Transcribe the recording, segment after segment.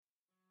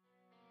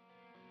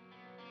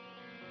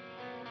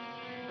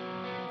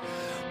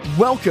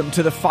Welcome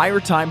to the Fire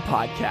Time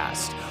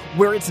Podcast,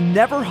 where it's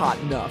never hot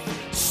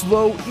enough,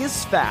 slow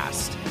is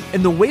fast,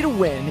 and the way to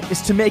win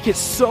is to make it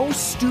so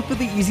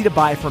stupidly easy to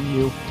buy from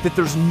you that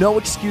there's no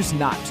excuse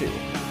not to.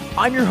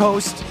 I'm your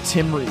host,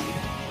 Tim Reed.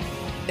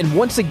 And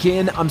once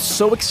again, I'm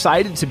so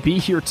excited to be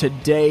here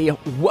today.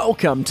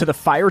 Welcome to the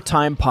Fire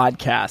Time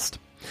Podcast.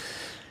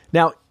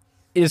 Now,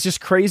 it's just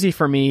crazy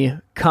for me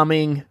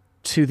coming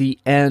to the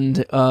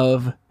end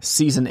of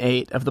season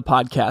 8 of the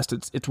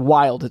podcast. It's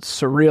wild.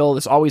 It's surreal.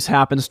 This always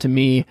happens to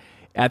me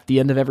at the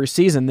end of every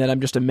season, that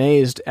I'm just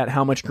amazed at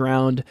how much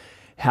ground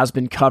has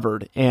been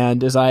covered.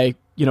 And as I,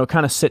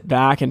 kind of sit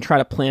back and try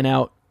to plan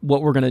out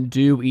what we're going to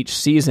do each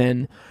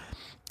season,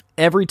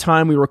 every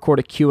time we record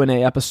a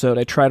Q&A episode,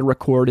 I try to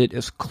record it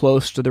as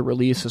close to the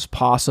release as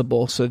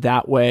possible, so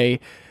that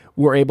way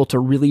we're able to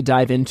really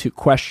dive into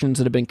questions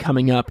that have been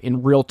coming up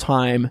in real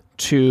time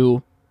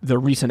to the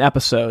recent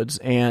episodes.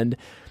 And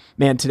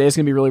man, today's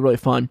going to be really, really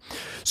fun.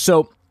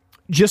 So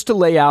just to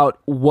lay out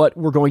what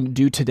we're going to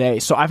do today.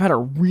 So I've had a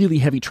really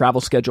heavy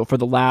travel schedule for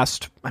the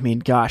last,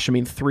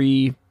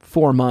 3-4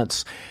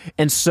 months.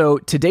 And so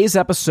today's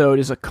episode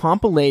is a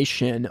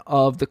compilation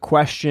of the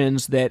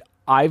questions that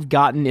I've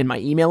gotten in my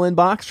email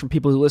inbox from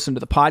people who listen to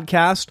the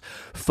podcast,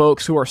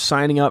 folks who are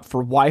signing up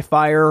for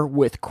Wi-Fi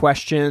with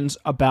questions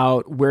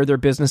about where their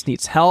business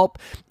needs help,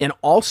 and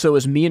also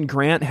as me and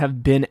Grant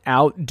have been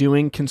out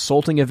doing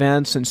consulting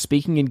events and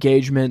speaking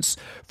engagements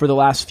for the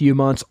last few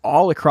months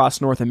all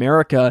across North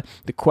America,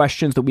 the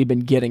questions that we've been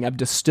getting, I've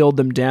distilled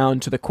them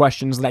down to the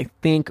questions that I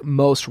think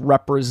most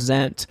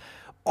represent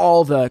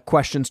all the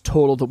questions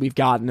total that we've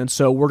gotten. And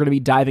so we're going to be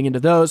diving into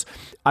those.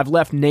 I've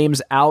left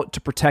names out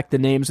to protect the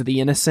names of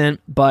the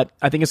innocent, but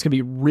I think it's going to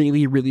be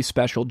really, really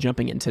special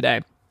jumping in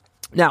today.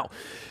 Now,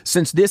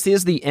 since this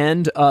is the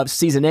end of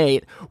season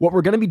 8, what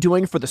we're going to be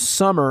doing for the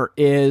summer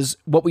is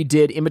what we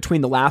did in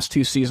between the last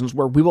 2 seasons,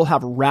 where we will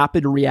have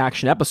rapid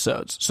reaction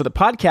episodes. So the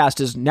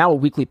podcast is now a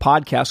weekly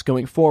podcast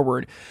going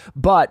forward,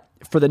 but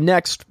for the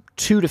next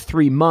 2 to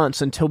 3 months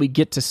until we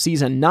get to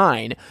season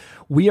 9,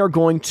 we are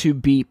going to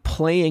be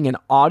playing an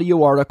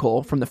audio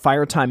article from the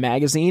Fire Time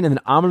magazine, and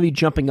then I'm going to be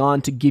jumping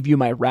on to give you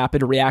my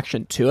rapid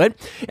reaction to it.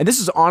 And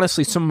this is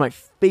honestly some of my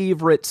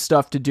favorite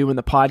stuff to do in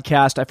the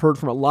podcast. I've heard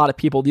from a lot of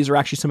people, these are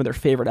actually some of their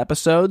favorite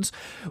episodes,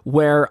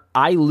 where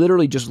I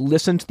literally just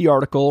listen to the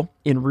article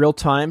in real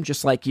time,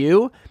 just like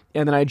you,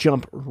 and then I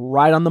jump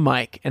right on the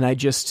mic, and I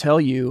just tell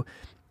you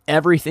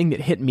everything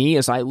that hit me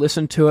as I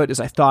listened to it, as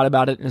I thought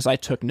about it, and as I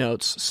took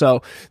notes.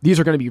 So these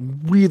are going to be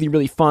really,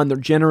 really fun. They're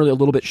generally a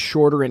little bit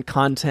shorter in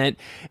content,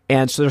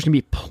 and so there's going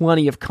to be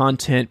plenty of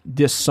content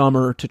this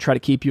summer to try to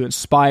keep you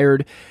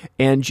inspired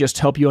and just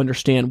help you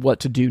understand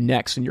what to do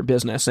next in your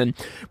business. And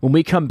when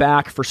we come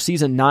back for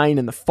season 9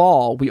 in the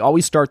fall, we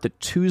always start the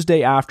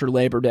Tuesday after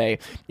Labor Day,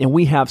 and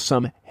we have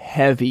some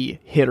heavy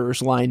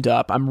hitters lined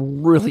up.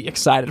 I'm really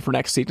excited for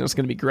next season. It's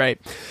going to be great.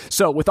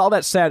 So with all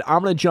that said,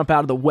 I'm going to jump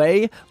out of the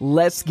way.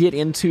 Let's get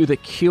into the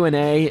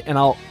Q&A, and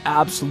I'll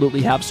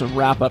absolutely have some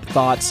wrap-up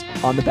thoughts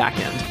on the back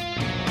end.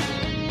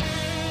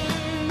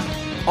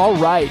 All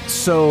right,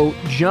 so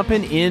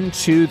jumping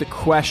into the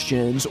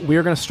questions,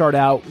 we're going to start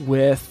out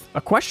with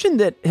a question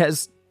that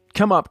has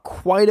come up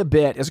quite a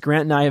bit as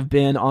Grant and I have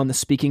been on the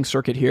speaking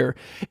circuit here,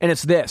 and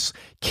it's this: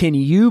 can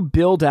you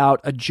build out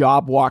a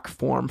job walk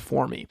form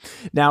for me?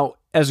 Now,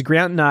 as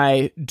Grant and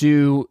I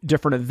do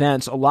different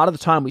events, a lot of the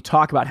time we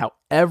talk about how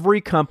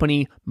every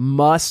company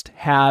must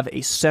have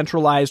a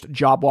centralized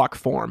job walk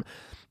form.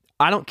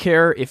 I don't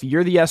care if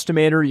you're the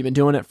estimator, you've been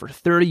doing it for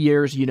 30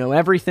 years, you know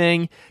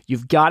everything,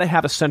 you've got to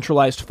have a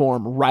centralized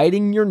form.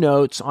 Writing your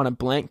notes on a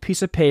blank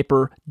piece of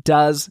paper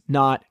does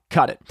not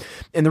cut it.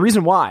 And the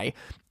reason why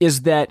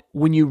is that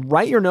when you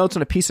write your notes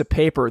on a piece of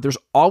paper, there's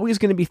always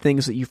going to be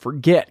things that you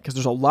forget because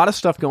there's a lot of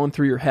stuff going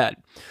through your head.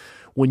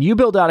 When you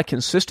build out a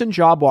consistent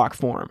job walk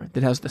form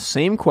that has the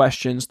same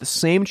questions, the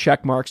same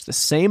check marks, the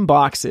same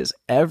boxes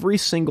every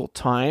single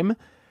time,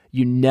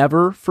 you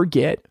never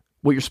forget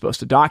what you're supposed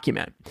to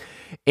document.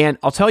 And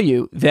I'll tell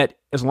you that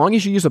as long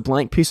as you use a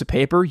blank piece of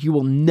paper, you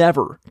will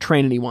never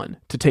train anyone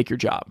to take your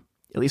job,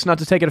 at least not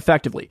to take it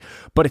effectively.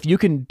 But if you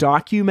can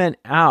document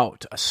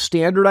out a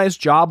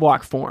standardized job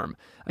walk form,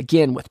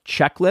 again, with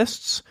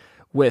checklists,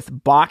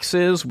 with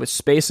boxes, with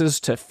spaces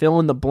to fill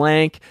in the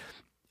blank,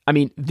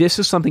 this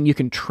is something you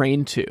can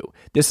train to.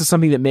 This is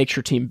something that makes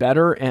your team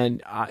better.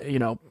 And,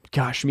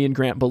 me and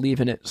Grant believe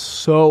in it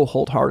so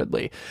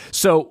wholeheartedly.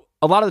 So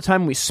a lot of the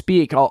time when we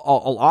speak, I'll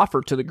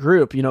offer to the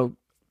group,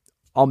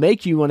 I'll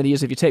make you one of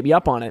these if you take me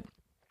up on it.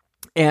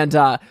 And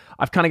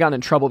I've kind of gotten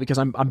in trouble because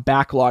I'm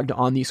backlogged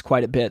on these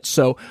quite a bit.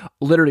 So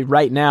literally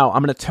right now,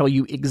 I'm going to tell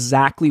you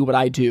exactly what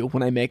I do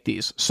when I make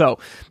these. So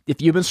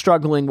if you've been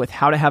struggling with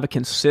how to have a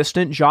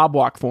consistent job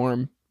walk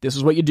form, this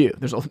is what you do.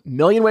 There's a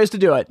million ways to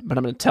do it, but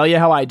I'm going to tell you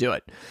how I do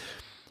it.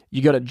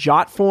 You go to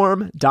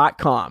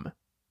jotform.com,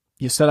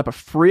 you set up a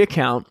free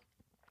account,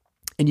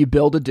 and you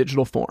build a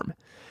digital form.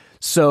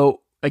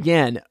 So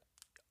again,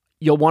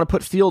 You'll want to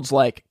put fields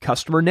like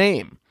customer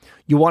name.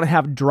 You want to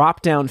have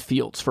drop-down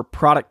fields for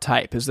product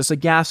type. Is this a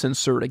gas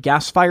insert, a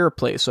gas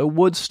fireplace, a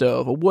wood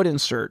stove, a wood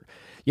insert?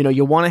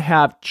 You'll want to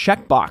have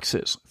check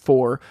boxes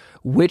for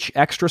which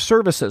extra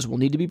services will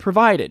need to be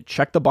provided.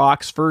 Check the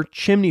box for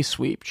chimney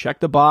sweep. Check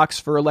the box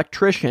for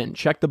electrician.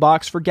 Check the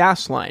box for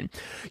gas line.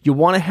 You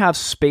want to have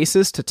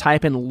spaces to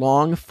type in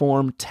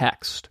long-form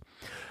text.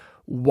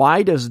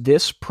 Why does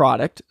this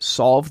product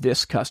solve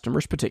this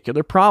customer's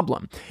particular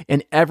problem?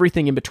 And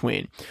everything in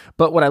between.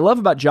 But what I love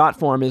about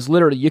JotForm is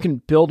literally you can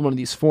build one of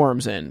these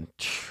forms in,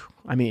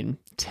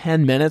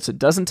 10 minutes. It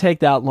doesn't take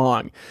that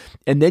long.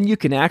 And then you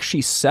can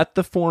actually set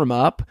the form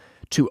up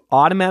to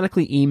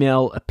automatically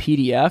email a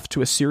PDF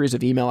to a series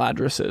of email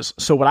addresses.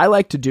 So what I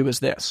like to do is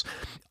this.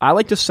 I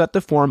like to set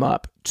the form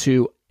up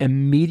to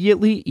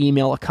immediately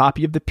email a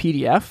copy of the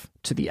PDF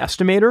to the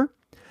estimator,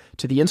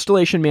 to the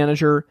installation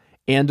manager,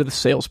 and to the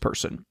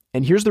salesperson.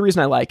 And here's the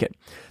reason I like it.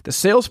 The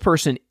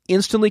salesperson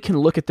instantly can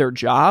look at their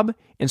job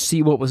and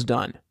see what was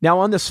done. Now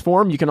on this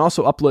form, you can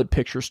also upload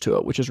pictures to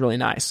it, which is really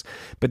nice.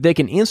 But they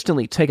can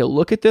instantly take a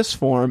look at this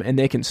form and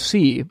they can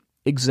see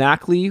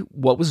exactly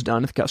what was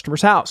done at the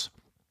customer's house.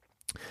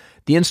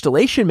 The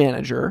installation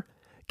manager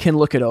can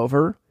look it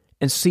over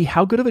and see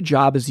how good of a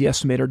job is the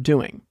estimator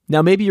doing.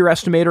 Now, maybe your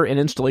estimator and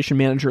installation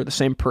manager are the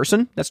same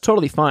person. That's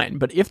totally fine.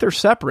 But if they're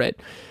separate,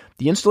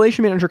 the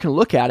installation manager can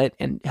look at it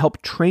and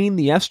help train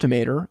the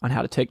estimator on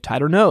how to take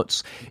tighter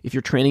notes. If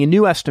you're training a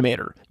new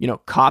estimator,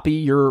 copy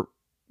your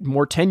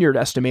more tenured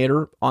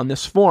estimator on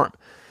this form.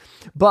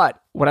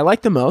 But what I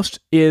like the most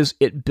is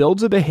it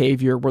builds a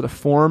behavior where the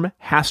form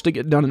has to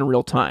get done in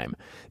real time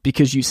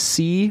because you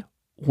see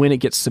when it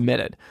gets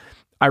submitted.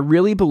 I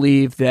really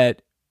believe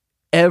that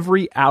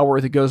every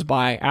hour that goes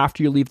by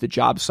after you leave the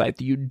job site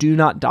that you do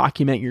not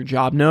document your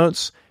job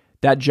notes,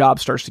 that job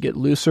starts to get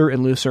looser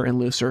and looser and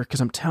looser because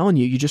I'm telling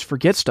you, you just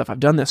forget stuff. I've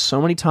done this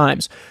so many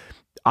times.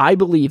 I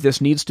believe this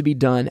needs to be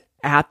done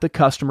at the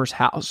customer's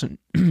house. And,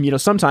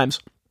 sometimes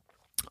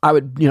I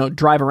would,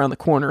 drive around the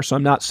corner, so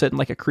I'm not sitting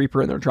like a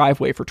creeper in their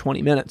driveway for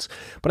 20 minutes.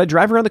 But I'd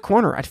drive around the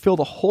corner. I'd fill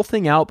the whole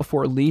thing out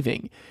before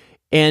leaving.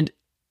 And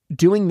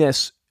doing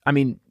this,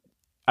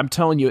 I'm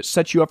telling you, it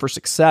sets you up for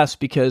success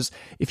because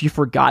if you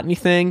forgot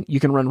anything, you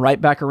can run right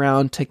back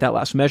around, take that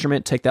last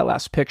measurement, take that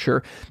last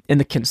picture. And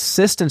the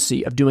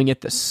consistency of doing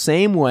it the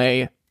same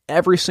way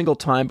every single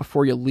time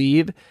before you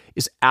leave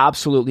is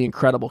absolutely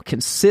incredible.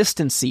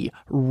 Consistency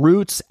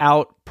roots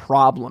out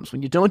problems.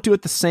 When you don't do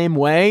it the same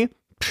way,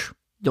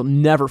 you'll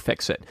never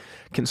fix it.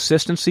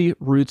 Consistency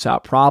roots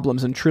out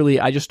problems. And truly,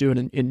 I just do it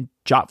in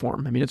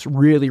JotForm. It's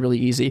really, really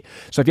easy.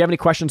 So if you have any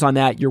questions on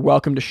that, you're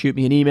welcome to shoot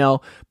me an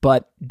email.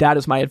 But that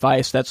is my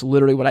advice. That's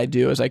literally what I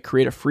do is I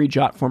create a free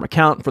JotForm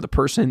account for the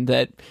person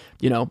that,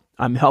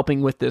 I'm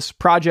helping with this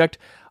project.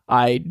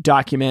 I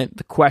document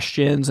the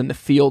questions and the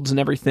fields and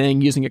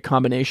everything using a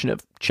combination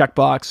of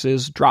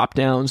checkboxes, drop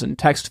downs, and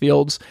text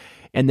fields.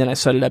 And then I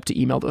set it up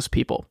to email those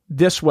people.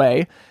 This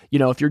way,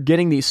 if you're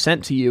getting these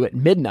sent to you at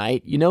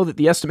midnight, you know that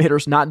the estimator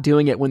is not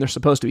doing it when they're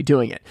supposed to be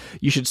doing it.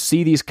 You should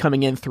see these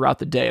coming in throughout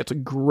the day. It's a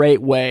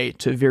great way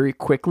to very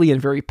quickly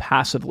and very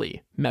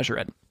passively measure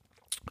it.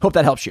 Hope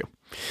that helps you.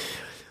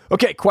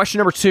 Okay, question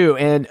number 2.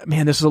 And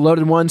man, this is a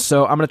loaded one,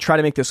 so I'm going to try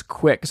to make this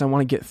quick because I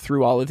want to get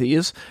through all of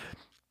these.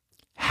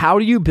 How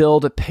do you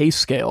build a pay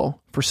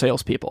scale for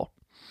salespeople?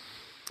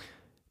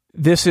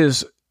 This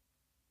is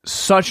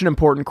such an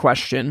important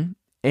question.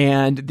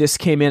 And this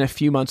came in a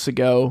few months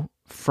ago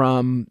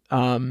from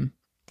a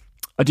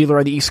dealer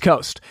on the East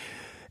Coast.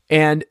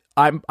 And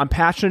I'm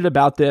passionate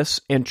about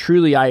this. And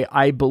truly,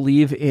 I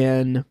believe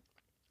in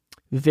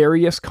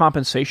various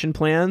compensation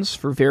plans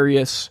for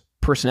various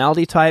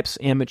personality types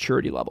and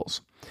maturity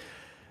levels.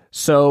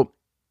 So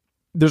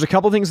there's a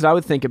couple things that I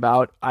would think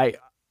about. I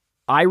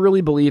really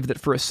believe that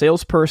for a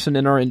salesperson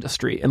in our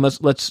industry, and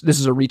let's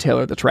this is a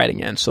retailer that's writing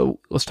in. So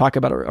let's talk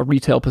about a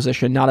retail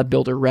position, not a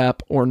builder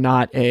rep or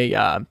not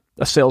a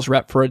sales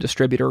rep for a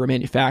distributor or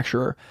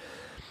manufacturer.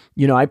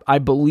 I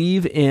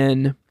believe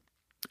in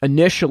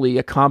initially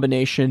a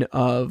combination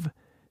of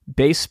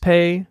base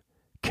pay,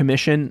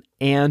 commission,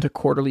 and a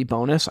quarterly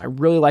bonus. I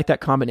really like that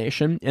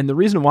combination. And the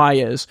reason why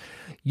is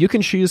you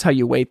can choose how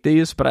you weight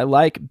these, but I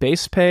like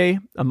base pay,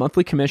 a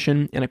monthly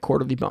commission, and a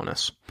quarterly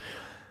bonus.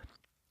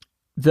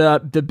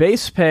 The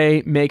base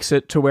pay makes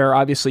it to where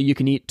obviously you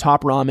can eat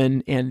top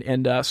ramen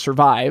and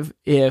survive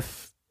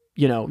if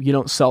you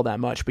don't sell that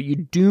much, but you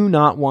do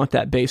not want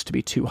that base to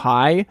be too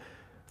high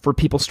for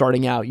people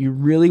starting out. You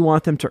really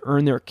want them to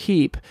earn their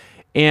keep.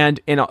 And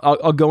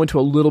I'll go into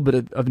a little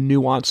bit of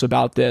nuance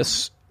about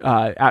this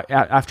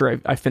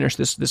after I finish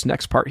this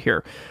next part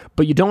here.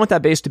 But you don't want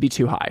that base to be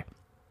too high.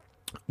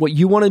 What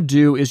you want to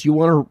do is you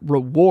want to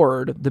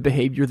reward the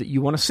behavior that you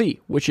want to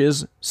see, which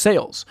is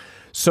sales.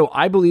 So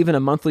I believe in a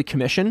monthly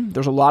commission.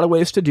 There's a lot of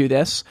ways to do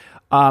this.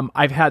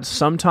 I've had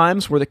some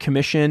times where the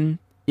commission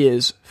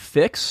is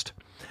fixed,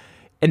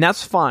 and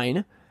that's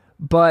fine,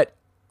 but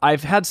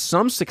I've had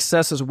some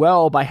success as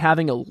well by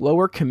having a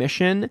lower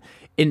commission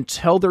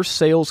until their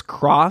sales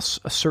cross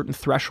a certain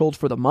threshold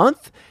for the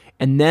month,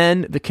 And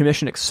then the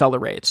commission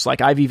accelerates.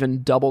 Like I've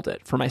even doubled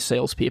it for my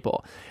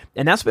salespeople.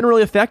 And that's been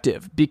really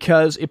effective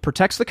because it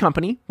protects the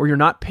company where you're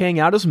not paying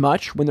out as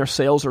much when their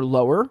sales are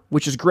lower,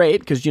 which is great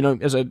because,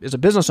 as a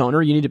business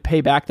owner, you need to pay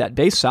back that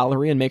base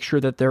salary and make sure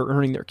that they're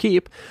earning their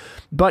keep.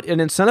 But it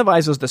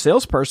incentivizes the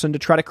salesperson to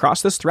try to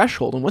cross this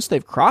threshold. And once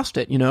they've crossed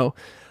it,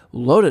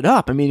 load it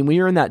up. I mean, when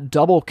you're in that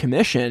double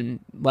commission,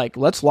 like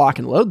let's lock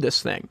and load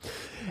this thing.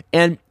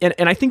 And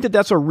I think that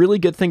that's a really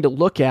good thing to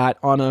look at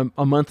on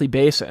a monthly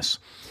basis.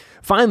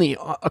 Finally,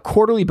 a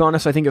quarterly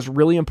bonus I think is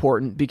really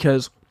important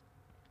because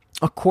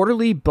a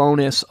quarterly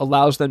bonus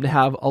allows them to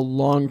have a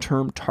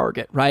long-term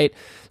target, right?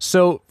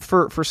 So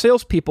for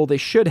salespeople, they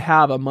should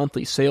have a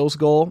monthly sales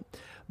goal,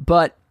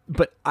 but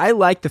I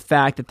like the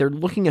fact that they're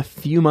looking a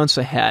few months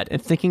ahead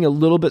and thinking a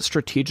little bit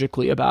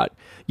strategically about,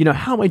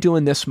 how am I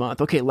doing this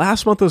month? Okay,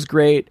 last month was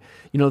great.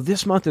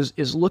 This month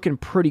is looking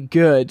pretty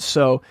good.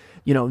 So,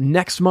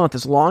 next month,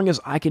 as long as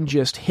I can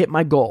just hit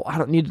my goal, I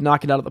don't need to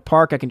knock it out of the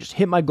park. I can just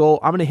hit my goal.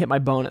 I'm going to hit my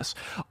bonus.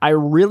 I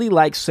really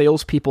like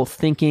salespeople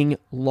thinking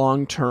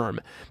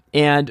long-term.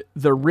 And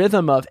the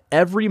rhythm of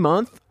every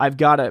month, I've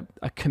got a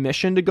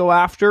commission to go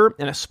after,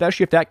 and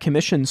especially if that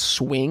commission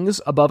swings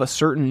above a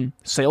certain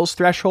sales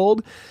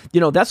threshold,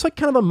 that's like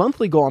kind of a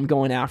monthly goal I'm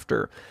going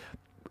after.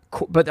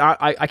 But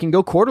I can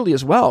go quarterly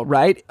as well,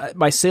 right?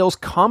 My sales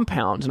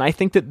compound, and I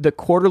think that the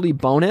quarterly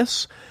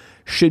bonus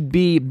should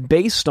be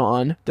based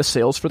on the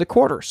sales for the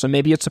quarter. So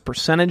maybe it's a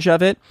percentage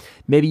of it.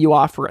 Maybe you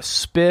offer a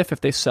spiff if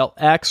they sell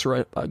X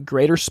or a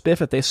greater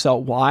spiff if they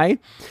sell Y.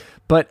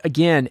 But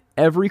again,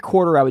 every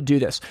quarter I would do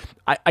this.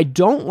 I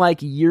don't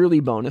like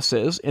yearly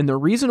bonuses. And the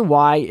reason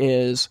why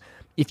is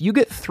if you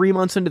get 3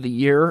 months into the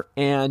year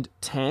and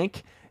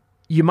tank,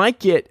 you might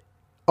get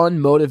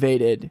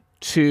unmotivated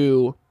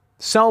to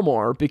sell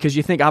more because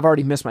you think I've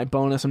already missed my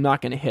bonus. I'm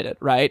not going to hit it,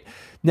 right?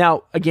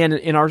 Now, again,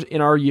 in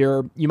our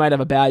year, you might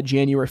have a bad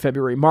January,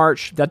 February,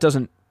 March. That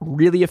doesn't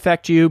really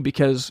affect you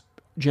because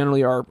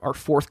generally our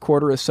fourth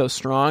quarter is so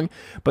strong.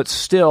 But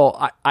still,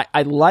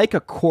 I like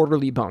a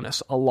quarterly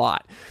bonus a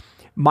lot.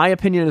 My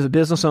opinion as a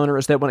business owner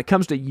is that when it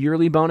comes to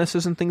yearly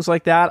bonuses and things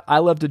like that, I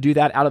love to do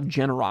that out of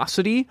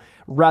generosity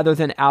rather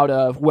than out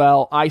of,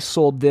 well, I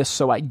sold this,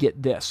 so I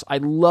get this. I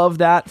love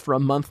that for a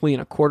monthly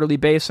and a quarterly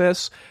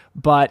basis,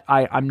 but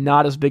I'm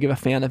not as big of a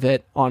fan of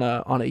it on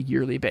a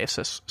yearly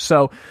basis.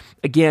 So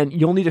again,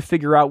 you'll need to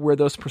figure out where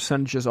those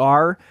percentages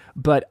are,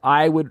 but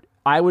I would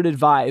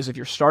advise if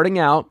you're starting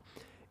out,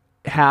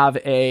 have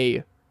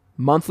a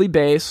monthly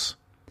base,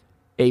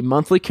 a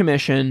monthly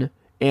commission,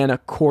 and a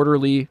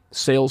quarterly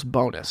sales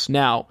bonus.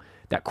 Now,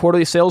 that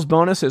quarterly sales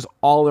bonus is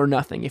all or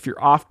nothing. If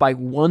you're off by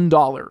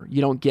 $1,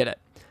 you don't get it.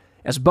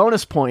 As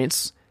bonus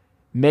points,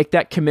 make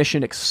that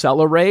commission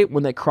accelerate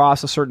when they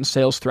cross a certain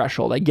sales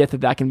threshold. I get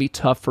that can be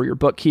tough for your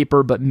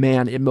bookkeeper, but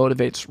man, it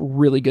motivates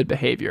really good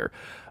behavior.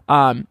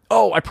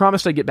 I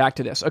promised I'd get back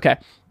to this. Okay.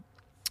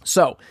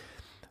 So,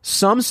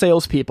 some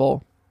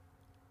salespeople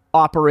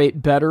operate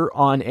better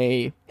on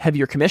a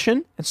heavier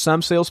commission, and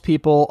some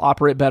salespeople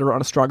operate better on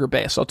a stronger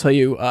base. I'll tell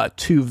you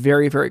two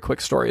very, very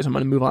quick stories. I'm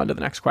going to move on to the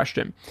next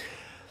question.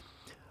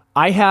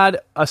 I had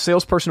a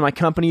salesperson in my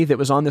company that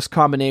was on this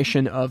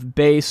combination of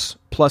base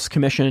plus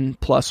commission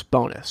plus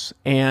bonus,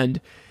 and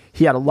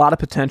he had a lot of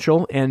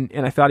potential, and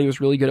I thought he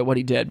was really good at what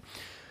he did.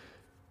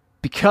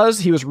 Because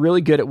he was really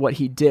good at what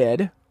he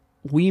did,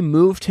 we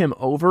moved him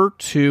over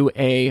to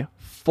a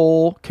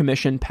full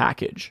commission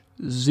package.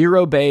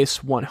 0 base,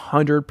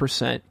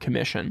 100%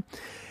 commission.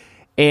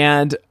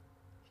 And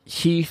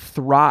he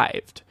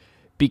thrived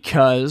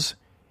because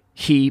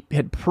he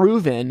had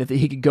proven that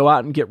he could go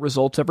out and get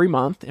results every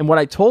month. And what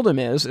I told him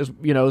is as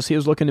he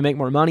was looking to make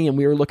more money and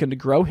we were looking to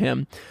grow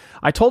him,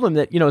 I told him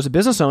that, as a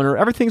business owner,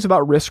 everything's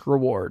about risk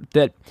reward.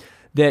 That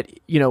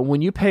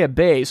when you pay a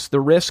base, the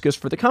risk is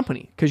for the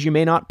company because you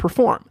may not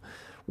perform.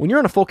 When you're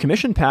in a full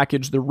commission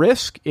package, the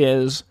risk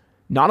is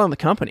not on the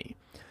company.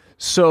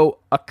 So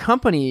a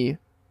company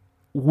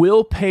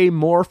will pay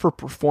more for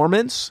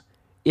performance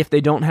if they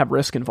don't have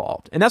risk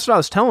involved. And that's what I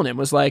was telling him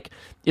was like,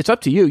 it's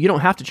up to you. You don't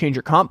have to change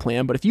your comp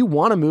plan, but if you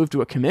want to move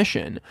to a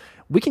commission,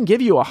 we can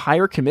give you a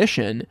higher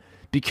commission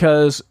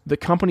because the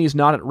company is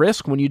not at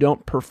risk when you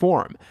don't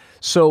perform.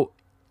 So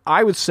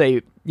I would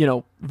say,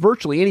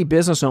 virtually any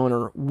business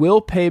owner will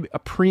pay a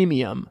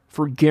premium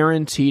for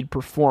guaranteed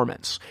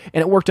performance.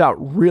 And it worked out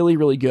really,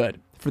 really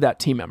good for that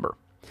team member.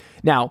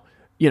 Now,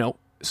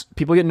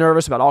 people get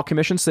nervous about all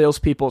commission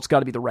salespeople. It's got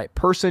to be the right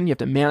person. You have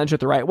to manage it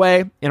the right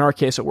way. In our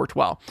case, it worked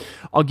well.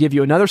 I'll give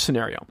you another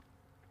scenario.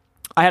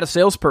 I had a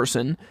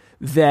salesperson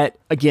that,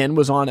 again,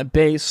 was on a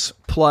base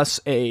plus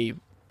a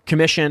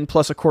commission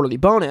plus a quarterly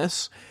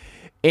bonus.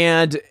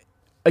 And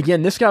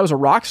again, this guy was a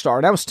rock star.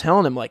 And I was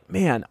telling him, like,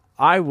 man,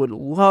 I would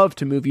love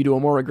to move you to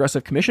a more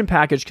aggressive commission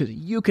package because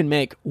you can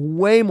make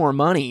way more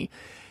money.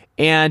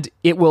 And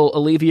it will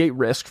alleviate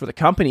risk for the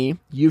company.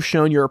 You've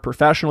shown you're a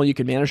professional. You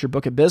can manage your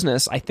book of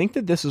business. I think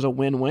that this is a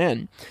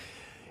win-win.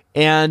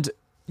 And,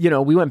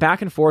 we went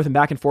back and forth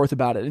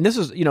about it. And this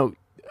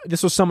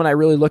was someone I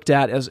really looked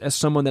at as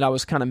someone that I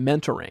was kind of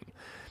mentoring.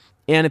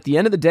 And at the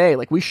end of the day,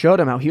 like, we showed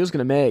him how he was going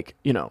to make,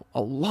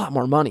 a lot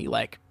more money,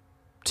 like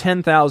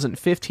 $10,000,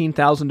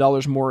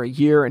 $15,000 more a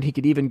year. And he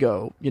could even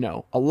go,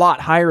 a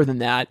lot higher than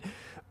that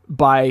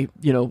by,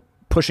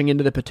 pushing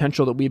into the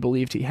potential that we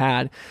believed he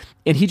had.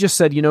 And he just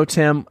said,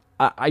 Tim,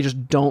 I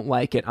just don't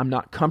like it. I'm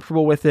not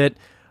comfortable with it.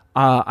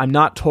 I'm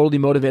not totally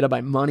motivated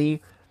by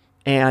money.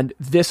 And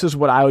this is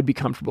what I would be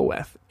comfortable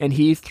with. And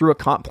he threw a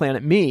comp plan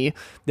at me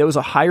that was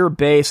a higher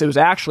base. It was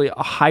actually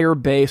a higher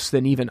base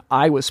than even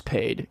I was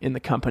paid in the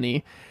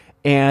company,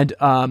 and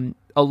a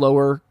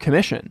lower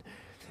commission.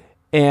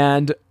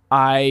 And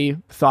I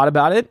thought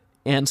about it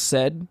and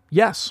said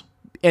yes.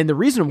 And the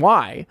reason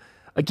why,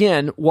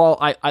 again, while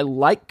I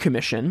like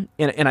commission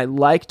and I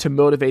like to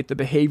motivate the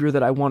behavior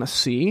that I want to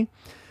see,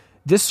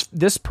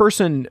 this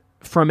person,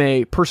 from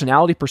a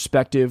personality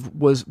perspective,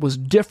 was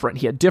different.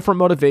 He had different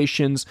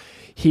motivations.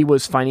 He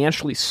was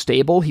financially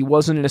stable. He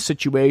wasn't in a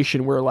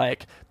situation where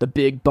like the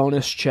big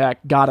bonus check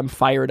got him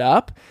fired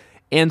up.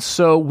 And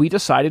so we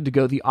decided to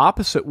go the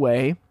opposite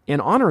way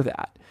and honor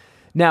that.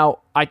 Now,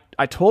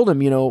 I told him,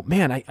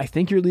 man, I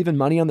think you're leaving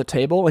money on the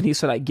table. And he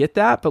said, I get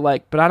that, but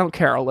I don't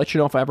care. I'll let you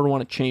know if I ever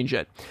want to change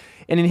it.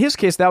 And in his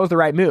case, that was the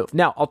right move.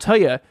 Now, I'll tell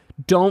you,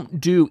 don't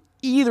do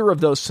either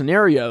of those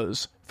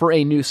scenarios for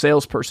a new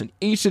salesperson.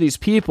 Each of these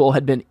people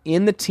had been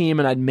in the team,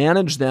 and I'd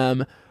managed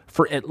them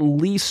for at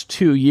least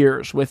 2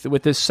 years.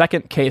 With this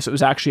second case, it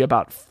was actually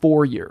about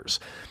 4 years.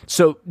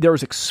 So there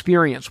was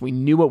experience. We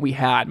knew what we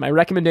had. My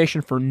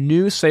recommendation for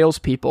new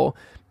salespeople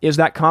is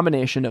that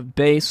combination of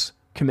base,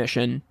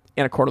 commission,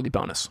 and a quarterly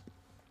bonus.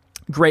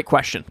 Great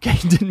question. Okay,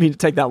 didn't mean to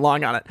take that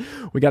long on it.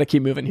 We got to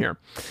keep moving here.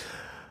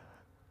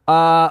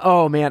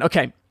 Oh man.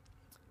 Okay.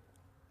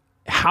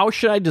 How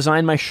should I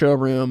design my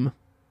showroom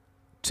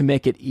to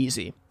make it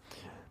easy?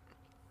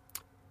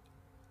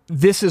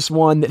 This is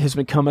one that has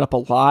been coming up a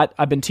lot.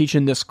 I've been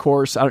teaching this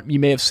course. You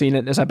may have seen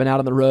it as I've been out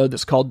on the road.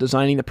 That's called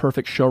Designing the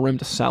Perfect Showroom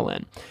to Sell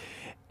In.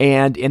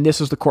 And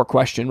this is the core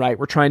question, right?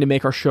 We're trying to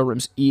make our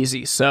showrooms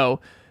easy. So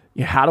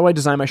how do I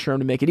design my showroom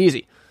to make it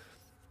easy?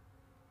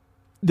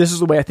 This is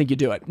the way I think you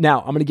do it. Now,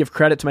 I'm going to give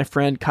credit to my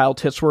friend Kyle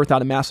Titsworth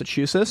out of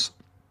Massachusetts.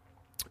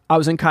 I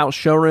was in Kyle's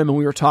showroom and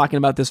we were talking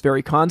about this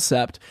very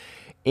concept.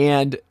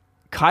 And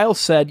Kyle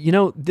said,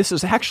 this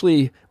is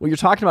actually, what you're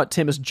talking about,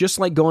 Tim, is just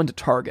like going to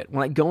Target.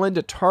 When I go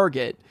into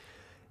Target,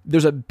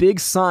 there's a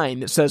big sign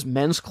that says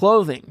men's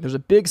clothing. There's a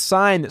big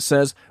sign that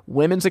says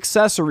women's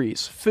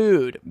accessories,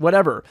 food,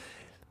 whatever.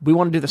 We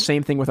want to do the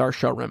same thing with our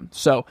showroom.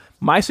 So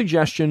my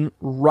suggestion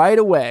right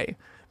away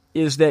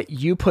is that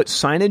you put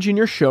signage in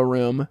your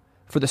showroom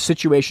for the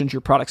situations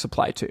your products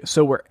apply to.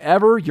 So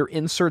wherever your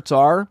inserts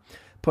are,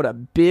 put a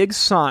big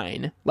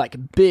sign,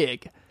 like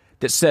big,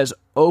 that says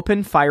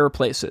open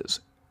fireplaces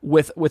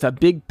with a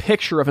big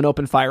picture of an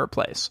open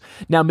fireplace.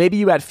 Now, maybe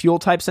you add fuel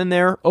types in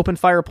there, open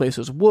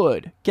fireplaces,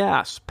 wood,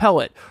 gas,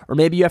 pellet, or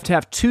maybe you have to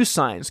have two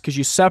signs because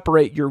you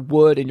separate your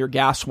wood and your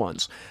gas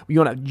ones. You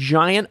want a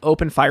giant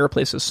open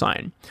fireplaces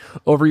sign.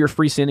 Over your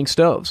freestanding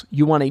stoves,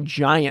 you want a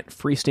giant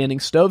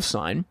freestanding stove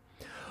sign.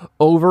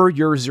 Over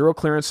your zero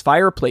clearance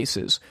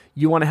fireplaces,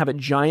 you want to have a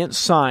giant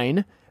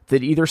sign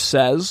that either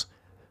says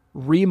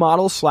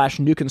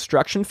remodel/new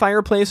construction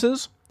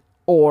fireplaces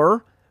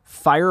or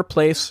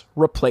fireplace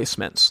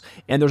replacements.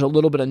 And there's a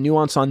little bit of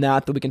nuance on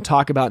that we can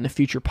talk about in a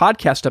future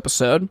podcast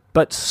episode.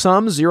 But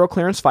some zero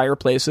clearance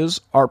fireplaces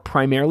are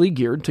primarily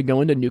geared to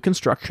go into new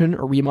construction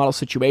or remodel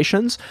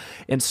situations.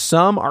 And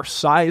some are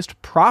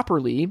sized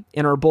properly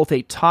and are both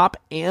a top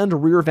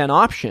and rear vent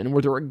option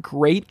where they're a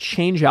great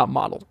change out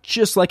model.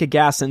 Just like a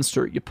gas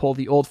insert, you pull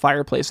the old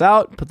fireplace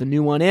out, put the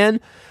new one in,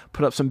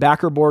 put up some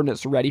backer board, and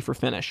it's ready for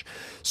finish.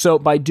 So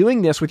by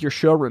doing this with your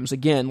showrooms,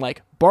 again,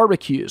 like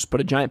barbecues,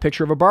 put a giant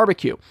picture of a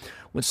barbecue.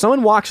 When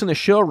someone walks in the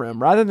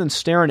showroom, rather than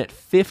staring at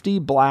 50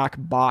 black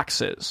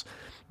boxes,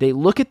 they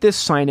look at this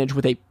signage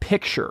with a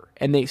picture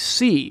and they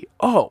see,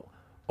 oh,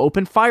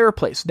 open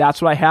fireplace.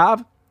 That's what I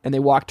have. And they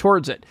walk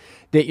towards it.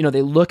 They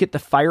look at the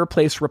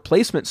fireplace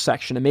replacement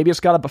section, and maybe it's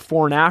got a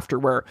before and after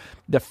where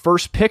the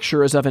first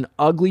picture is of an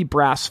ugly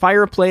brass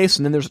fireplace,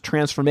 and then there's a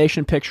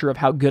transformation picture of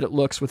how good it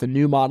looks with a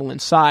new model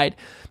inside.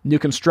 New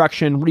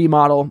construction,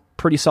 remodel,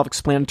 pretty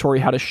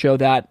self-explanatory how to show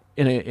that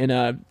in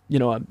an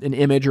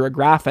image or a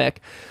graphic.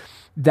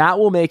 That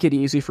will make it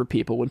easy for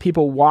people. When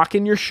people walk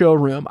in your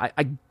showroom,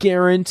 I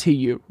guarantee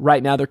you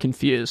right now they're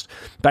confused.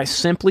 By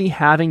simply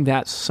having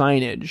that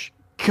signage,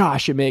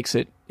 gosh, it makes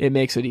it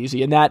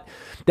easy. And that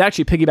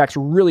actually piggybacks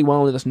really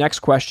well into this next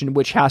question,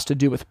 which has to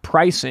do with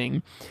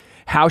pricing.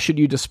 How should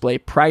you display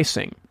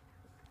pricing?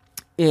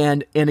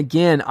 And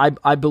again,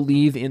 I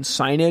believe in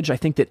signage. I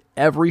think that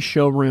every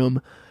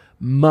showroom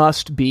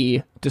must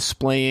be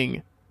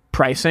displaying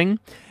pricing.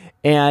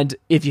 And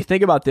if you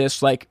think about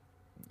this, like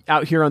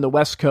out here on the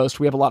West Coast,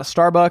 we have a lot of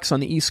Starbucks. On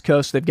the East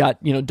Coast, they've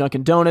got,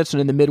 Dunkin' Donuts.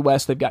 And in the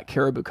Midwest, they've got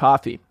Caribou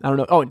Coffee. I don't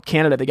know. Oh, in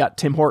Canada, they got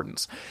Tim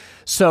Hortons.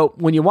 So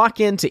when you walk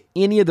into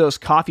any of those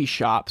coffee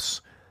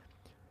shops,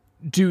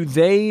 do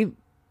they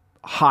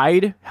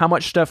hide how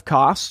much stuff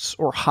costs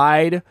or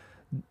hide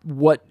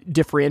what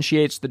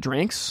differentiates the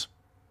drinks?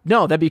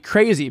 No, that'd be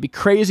crazy. It'd be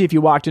crazy if you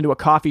walked into a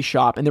coffee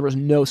shop and there was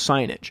no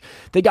signage.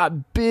 They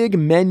got big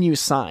menu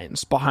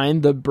signs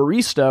behind the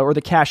barista or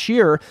the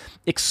cashier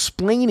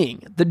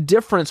explaining the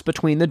difference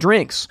between the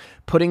drinks,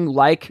 putting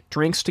like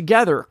drinks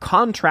together,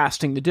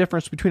 contrasting the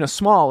difference between a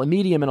small, a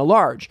medium, and a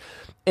large.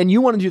 And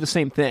you want to do the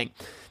same thing.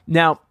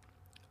 Now,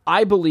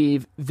 I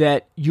believe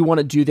that you want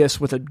to do this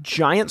with a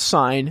giant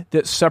sign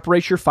that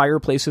separates your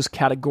fireplaces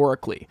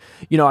categorically.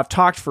 I've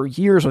talked for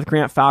years with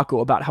Grant Falco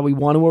about how we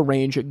want to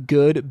arrange a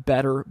good,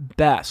 better,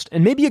 best,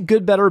 and maybe a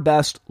good, better,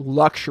 best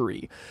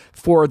luxury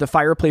for the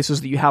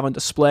fireplaces that you have on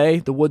display,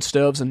 the wood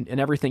stoves, and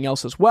everything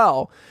else as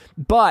well.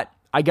 But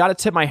I got to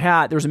tip my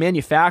hat. There was a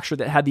manufacturer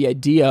that had the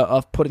idea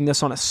of putting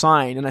this on a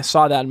sign, and I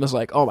saw that and was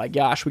like, oh my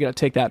gosh, we got to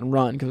take that and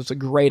run because it's a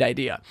great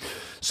idea.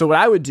 So what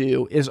I would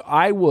do is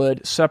I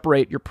would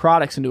separate your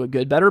products into a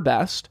good, better,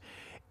 best,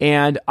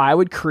 and I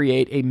would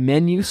create a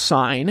menu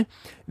sign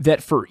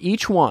that for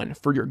each one,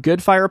 for your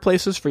good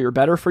fireplaces, for your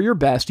better, for your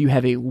best, you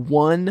have a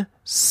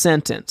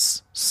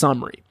 1-sentence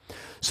summary.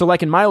 So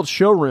like in my old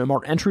showroom,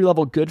 our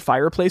entry-level good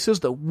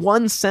fireplaces, the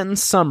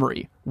 1-sentence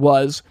summary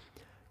was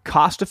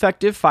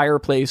cost-effective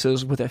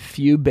fireplaces with a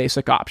few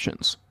basic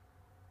options,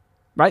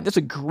 right? That's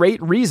a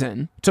great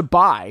reason to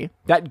buy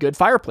that good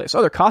fireplace. Oh,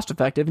 they're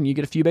cost-effective and you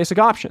get a few basic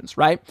options,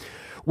 right?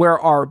 Where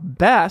our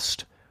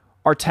best,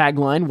 our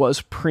tagline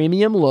was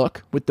premium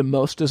look with the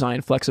most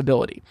design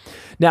flexibility.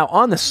 Now,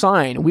 on the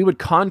sign, we would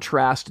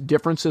contrast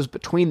differences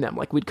between them.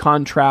 Like we'd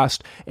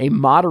contrast a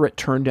moderate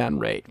turn-down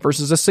rate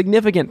versus a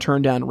significant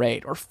turn-down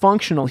rate, or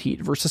functional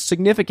heat versus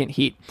significant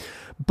heat.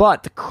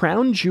 But the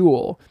crown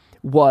jewel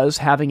was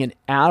having an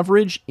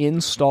average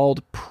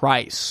installed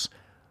price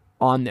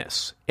on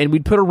this. And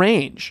we'd put a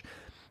range.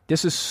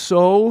 This is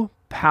so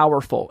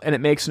powerful, and it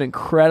makes it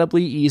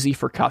incredibly easy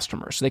for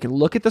customers. So they can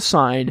look at the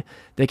sign,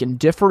 they can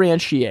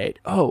differentiate,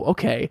 oh,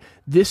 okay,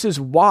 this is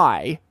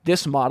why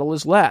this model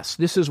is less.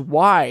 This is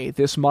why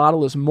this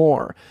model is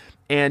more.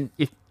 And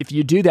if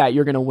you do that,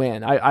 you're going to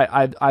win.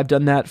 I've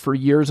done that for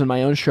years in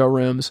my own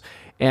showrooms,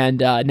 and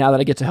now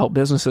that I get to help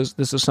businesses,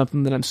 this is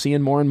something that I'm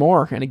seeing more and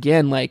more. And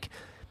again,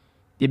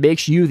 it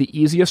makes you the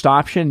easiest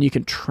option, and you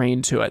can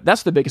train to it.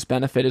 That's the biggest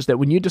benefit, is that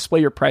when you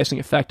display your pricing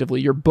effectively,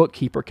 your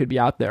bookkeeper could be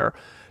out there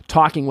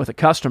talking with a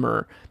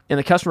customer, and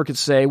the customer could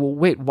say, well,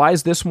 wait, why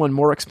is this one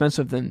more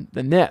expensive than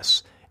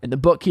this? And the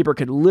bookkeeper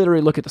could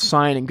literally look at the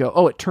sign and go,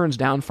 oh, it turns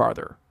down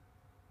farther.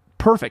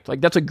 Perfect.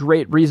 That's a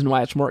great reason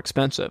why it's more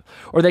expensive.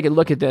 Or they could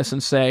look at this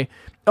and say,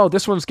 oh,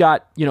 this one's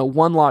got,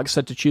 1 log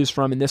set to choose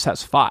from, and this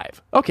has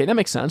 5. Okay, that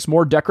makes sense.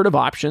 More decorative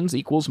options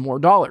equals more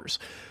dollars.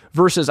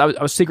 Versus, I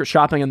was secret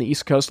shopping on the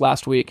East Coast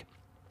last week,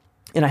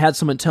 and I had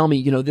someone tell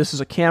me, this is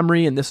a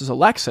Camry and this is a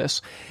Lexus.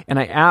 And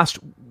I asked,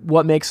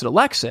 what makes it a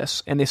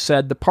Lexus? And they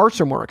said, the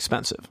parts are more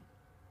expensive.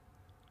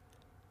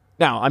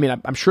 Now,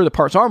 I'm sure the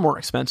parts are more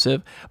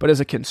expensive, but as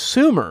a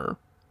consumer,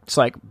 it's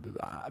like,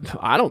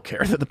 I don't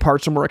care that the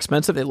parts are more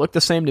expensive. They look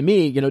the same to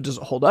me. Does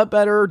it hold up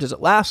better? Does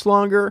it last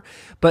longer?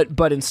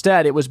 But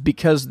instead, it was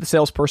because the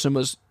salesperson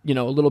was, a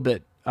little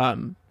bit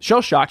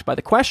shell-shocked by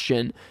the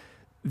question.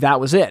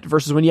 That was it.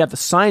 Versus when you have the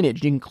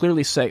signage, you can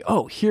clearly say,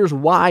 oh, here's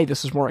why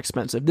this is more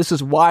expensive. This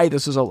is why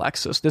this is a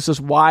Lexus. This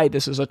is why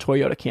this is a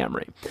Toyota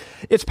Camry.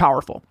 It's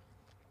powerful.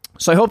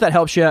 So I hope that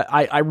helps you.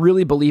 I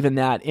really believe in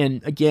that.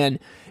 And again,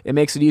 it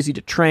makes it easy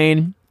to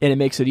train, and it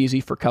makes it easy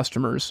for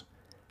customers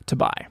to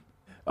buy.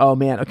 Oh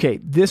man. Okay.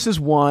 This is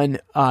one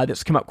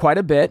that's come up quite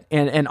a bit.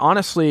 And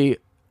honestly,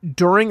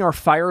 during our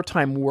Fire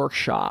Time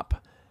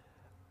workshop,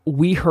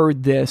 we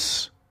heard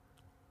this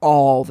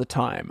all the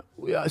time.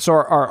 So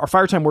our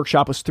Fire Time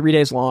workshop was 3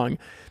 days long,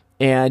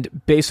 and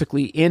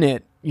basically in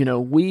it,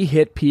 we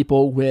hit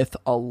people with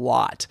a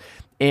lot.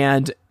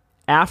 And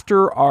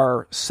after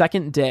our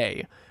second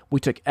day, we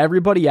took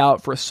everybody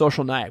out for a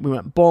social night. We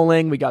went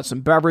bowling, we got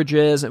some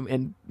beverages,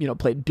 and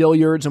played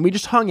billiards, and we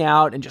just hung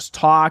out and just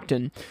talked,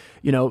 and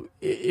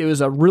it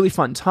was a really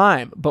fun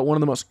time. But one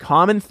of the most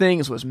common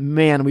things was,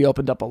 man, we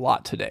opened up a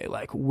lot today.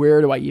 Like, where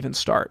do I even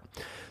start?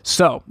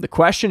 So the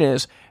question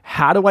is,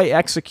 how do I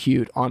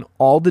execute on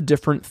all the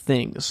different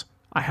things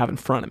I have in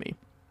front of me?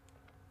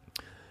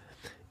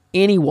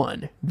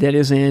 Anyone that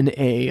is in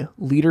a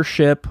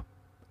leadership,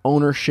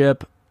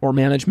 ownership, or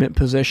management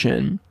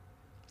position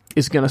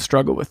is going to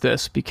struggle with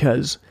this,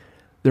 because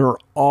there are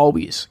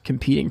always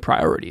competing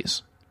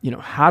priorities.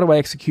 How do I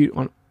execute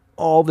on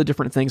all the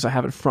different things I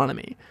have in front of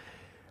me?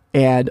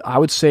 And I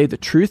would say the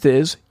truth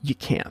is, you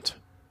can't.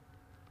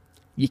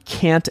 You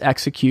can't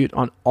execute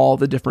on all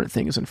the different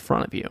things in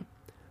front of you.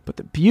 But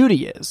the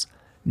beauty is,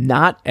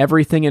 not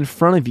everything in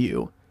front of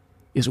you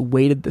is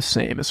weighted the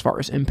same as far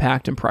as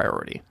impact and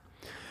priority.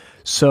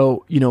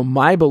 So,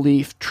 my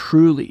belief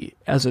truly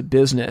as a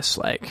business,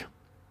 I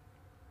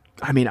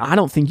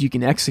don't think you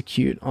can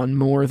execute on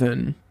more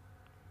than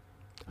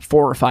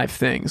 4 or 5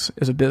 things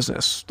as a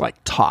business,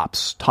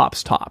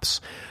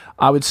 tops.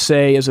 I would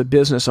say as a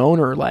business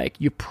owner,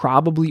 you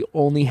probably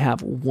only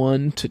have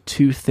 1 to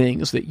 2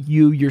 things that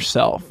you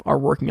yourself are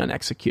working on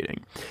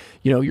executing.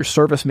 Your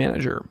service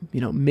manager,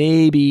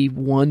 maybe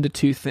 1 to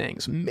 2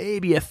 things,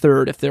 maybe a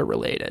third if they're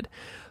related.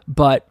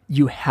 but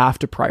you have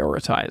to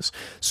prioritize.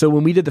 So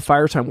when we did the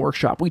Fire Time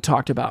workshop, we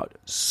talked about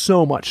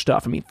so much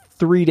stuff. I mean,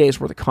 3 days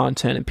worth of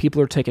content, and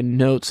people are taking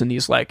notes in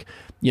these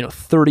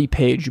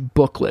 30-page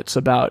booklets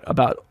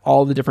about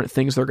all the different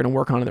things they're going to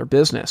work on in their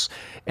business.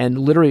 And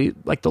literally,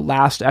 like, the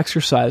last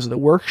exercise of the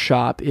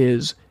workshop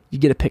is you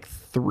get to pick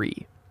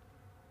 3.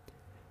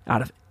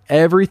 Out of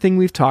everything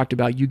we've talked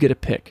about, you get to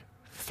pick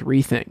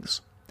 3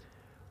 things.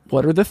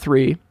 What are the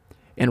 3?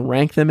 And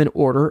rank them in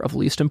order of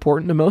least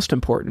important to most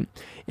important.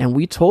 And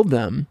we told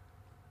them,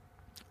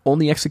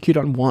 only execute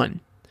on 1.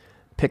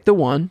 Pick the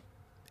 1,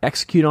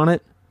 execute on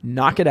it,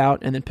 knock it out,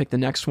 and then pick the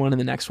next one and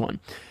the next one.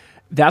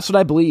 That's what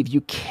I believe.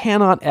 You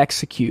cannot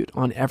execute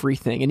on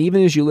everything. And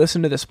even as you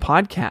listen to this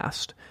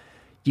podcast,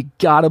 you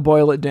got to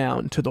boil it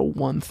down to the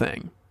one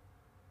thing.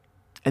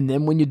 And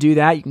then when you do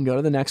that, you can go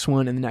to the next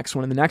one and the next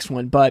one and the next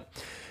one. But,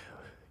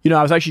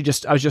 I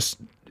was just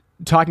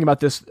talking about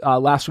this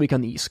last week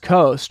on the East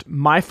Coast.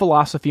 My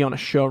philosophy on a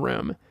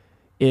showroom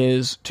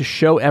is to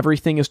show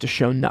everything is to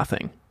show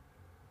nothing.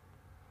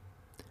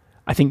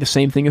 I think the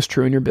same thing is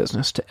true in your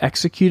business. To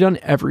execute on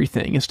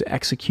everything is to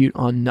execute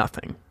on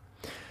nothing.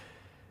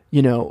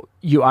 When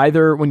you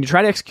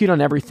try to execute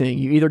on everything,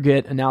 you either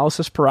get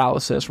analysis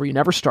paralysis where you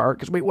never start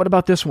because, wait, what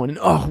about this one? And,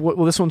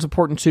 this one's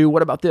important too.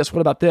 What about this?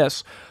 What about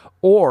this?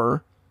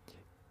 Or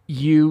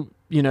you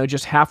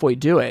just halfway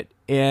do it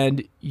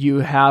and you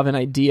have an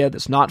idea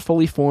that's not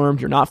fully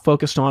formed. You're not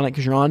focused on it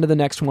because you're on to the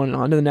next one and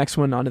on to the next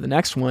one and on to the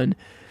next one.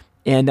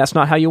 And that's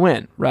not how you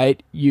win,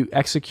 right? You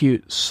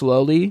execute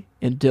slowly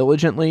and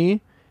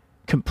diligently,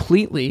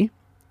 completely,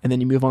 and then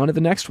you move on to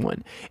the next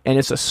one. And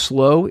it's a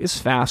slow is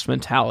fast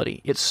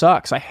mentality. It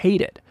sucks. I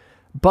hate it.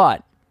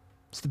 But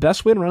it's the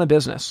best way to run a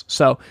business.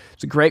 So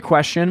it's a great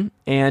question,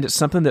 and it's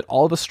something that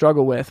all of us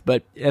struggle with.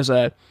 But as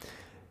a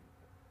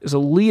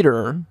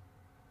leader,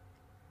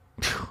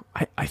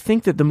 I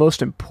think that the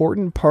most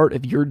important part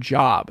of your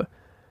job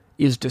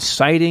is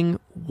deciding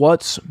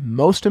what's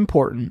most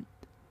important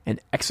and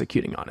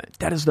executing on it.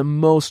 That is the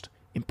most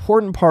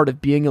important part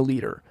of being a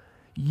leader.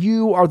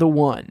 You are the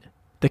one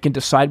that can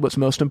decide what's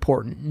most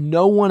important.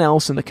 No one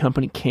else in the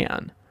company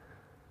can.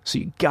 So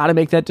you got to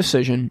make that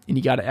decision and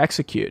you got to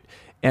execute.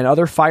 And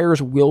other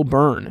fires will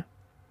burn,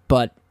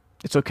 but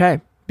it's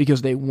okay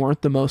because they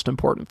weren't the most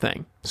important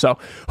thing. So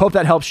hope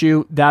that helps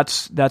you.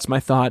 That's my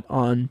thought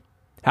on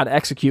how to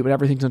execute when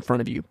everything's in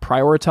front of you.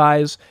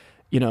 Prioritize,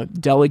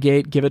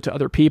 delegate, give it to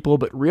other people,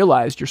 but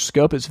realize your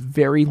scope is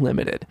very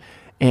limited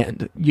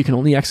and you can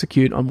only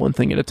execute on one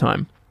thing at a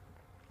time.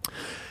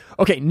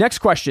 Okay, next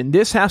question.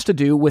 This has to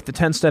do with the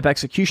 10-step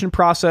execution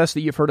process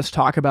that you've heard us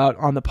talk about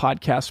on the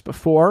podcast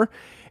before.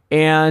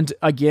 And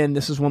again,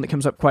 this is one that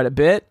comes up quite a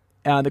bit.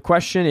 The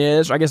question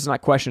is, or I guess it's not a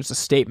question, it's a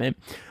statement.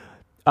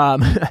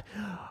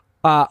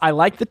 I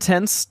like the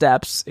 10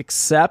 steps,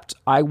 except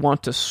I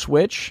want to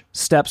switch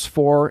steps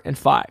 4 and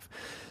 5.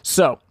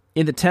 So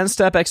in the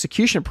 10-step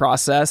execution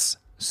process,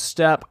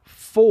 step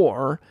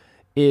 4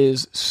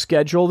 is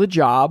schedule the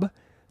job.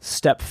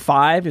 Step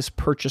 5 is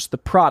purchase the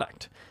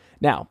product.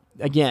 Now,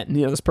 again,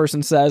 this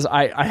person says,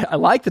 I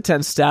like the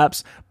 10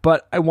 steps,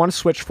 but I want to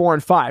switch 4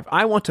 and 5.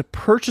 I want to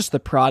purchase the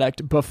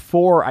product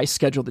before I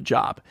schedule the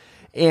job.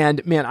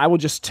 And man, I will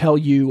just tell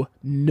you,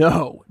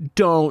 no,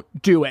 don't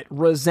do it.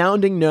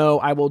 Resounding no.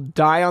 I will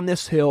die on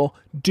this hill.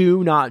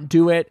 Do not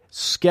do it.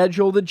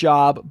 Schedule the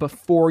job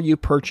before you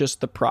purchase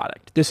the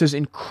product. This is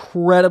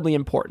incredibly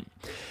important.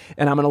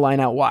 And I'm going to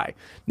line out why.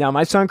 Now, it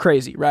might sound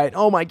crazy, right?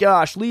 Oh my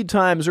gosh, lead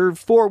times are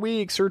 4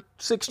 weeks or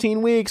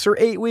 16 weeks or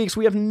 8 weeks.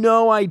 We have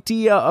no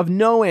idea of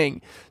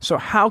knowing. So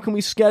how can we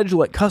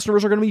schedule it?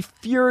 Customers are going to be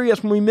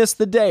furious when we miss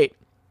the date.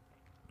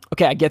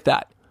 Okay, I get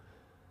that.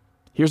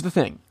 Here's the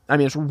thing.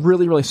 It's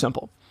really, really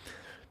simple.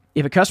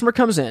 If a customer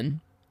comes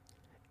in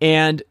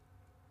and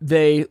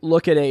they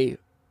look at a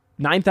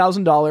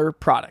 $9,000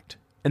 product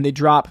and they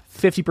drop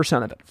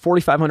 50% of it,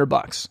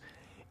 $4,500,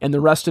 and the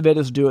rest of it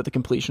is due at the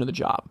completion of the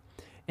job,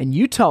 and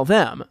you tell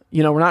them,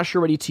 we're not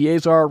sure what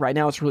ETAs are. Right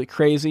now it's really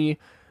crazy.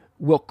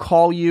 We'll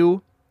call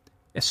you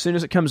as soon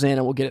as it comes in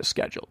and we'll get it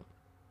scheduled.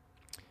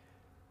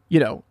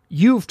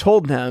 You've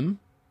told them,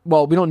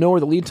 well, we don't know where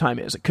the lead time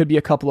is. It could be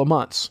a couple of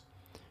months.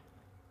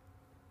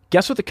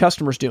 Guess what the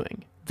customer's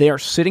doing? They are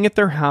sitting at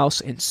their house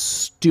and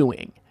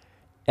stewing.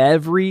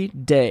 Every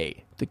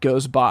day that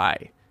goes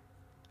by,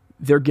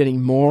 they're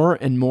getting more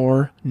and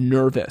more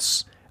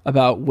nervous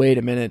about, wait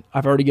a minute,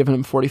 I've already given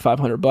them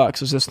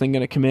 $4,500. Is this thing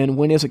going to come in?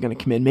 When is it going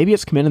to come in? Maybe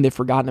it's come in and they've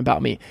forgotten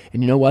about me.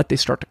 And you know what? They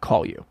start to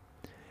call you.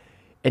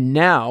 And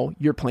now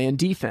you're playing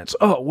defense.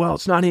 Oh, well,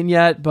 it's not in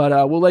yet, but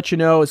we'll let you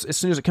know as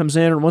soon as it comes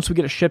in or once we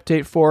get a ship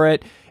date for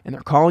it. And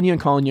they're calling you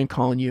and calling you and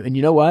calling you. And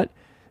you know what?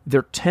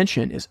 Their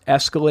tension is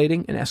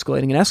escalating and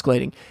escalating and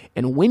escalating.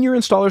 And when your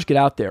installers get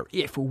out there,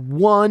 if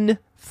one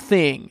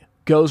thing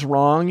goes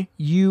wrong,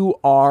 you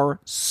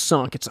are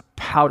sunk. It's a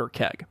powder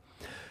keg.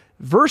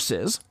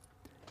 Versus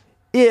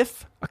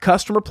if a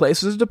customer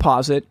places a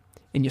deposit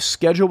and you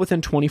schedule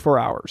within 24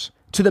 hours,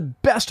 to the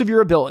best of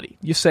your ability.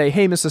 You say,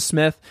 hey, Mrs.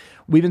 Smith,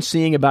 we've been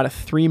seeing about a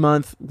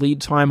 3-month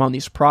lead time on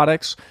these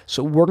products,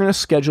 so we're going to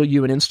schedule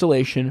you an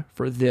installation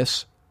for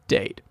this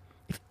date.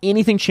 If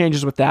anything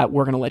changes with that,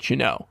 we're going to let you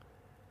know.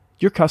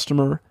 Your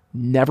customer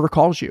never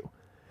calls you.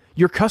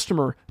 Your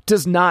customer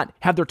does not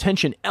have their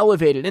tension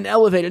elevated and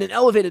elevated and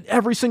elevated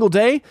every single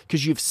day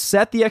because you've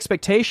set the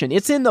expectation.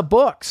 It's in the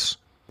books.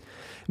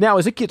 Now,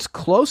 as it gets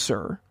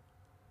closer,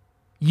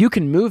 you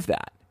can move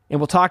that. And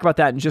we'll talk about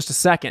that in just a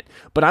second.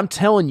 But I'm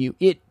telling you,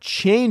 it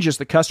changes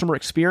the customer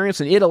experience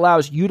and it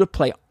allows you to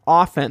play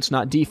offense,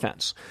 not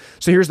defense.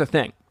 So here's the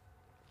thing.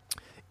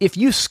 If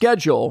you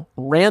schedule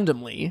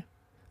randomly,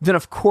 then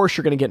of course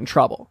you're going to get in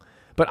trouble.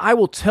 But I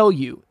will tell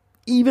you,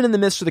 even in the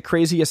midst of the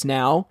craziest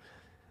now,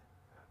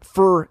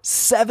 for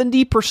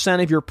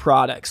 70% of your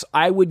products,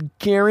 I would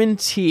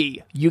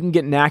guarantee you can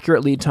get an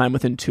accurate lead time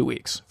within 2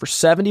 weeks. For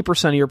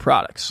 70% of your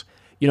products.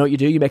 You know what you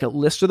do? You make a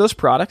list of those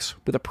products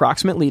with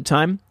approximate lead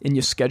time, and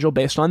you schedule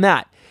based on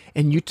that.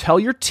 And you tell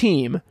your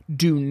team,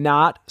 do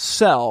not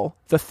sell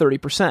the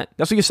 30%.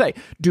 That's what you say.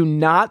 Do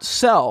not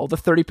sell the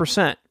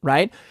 30%,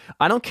 right?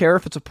 I don't care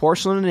if it's a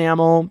porcelain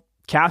enamel,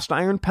 cast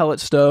iron pellet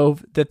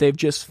stove that they've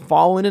just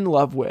fallen in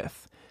love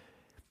with.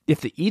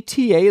 If the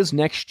ETA is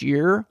next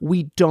year,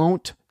 we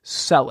don't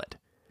sell it.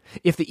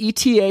 If the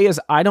ETA is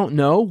I don't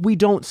know, we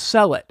don't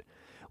sell it.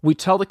 We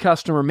tell the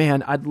customer,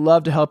 man, I'd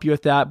love to help you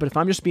with that, but if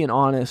I'm just being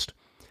honest,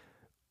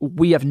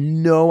 we have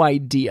no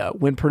idea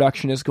when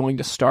production is going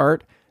to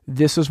start.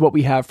 This is what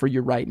we have for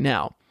you right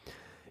now.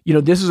 You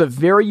know, this is a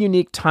very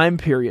unique time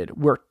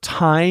period where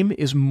time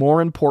is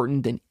more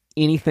important than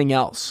anything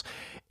else.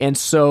 And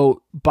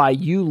so by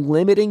you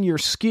limiting your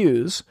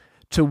SKUs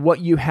to what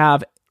you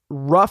have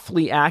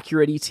roughly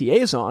accurate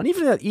ETAs on,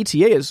 even if that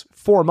ETA is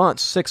 4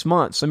 months, 6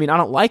 months, I mean, I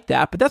don't like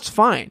that, but that's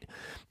fine.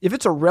 If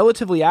it's a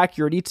relatively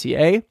accurate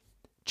ETA,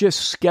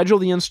 just schedule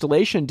the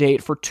installation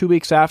date for 2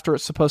 weeks after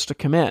it's supposed to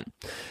come in.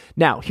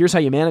 Now, here's how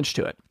you manage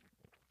to it.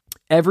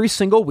 Every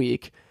single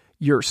week,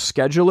 your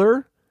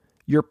scheduler,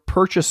 your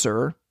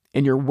purchaser,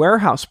 and your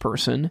warehouse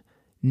person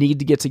need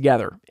to get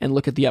together and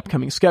look at the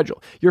upcoming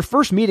schedule. Your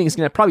first meeting is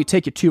going to probably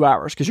take you 2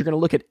 hours because you're going to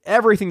look at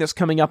everything that's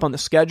coming up on the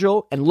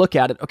schedule and look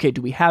at it. Okay,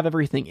 do we have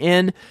everything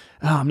in?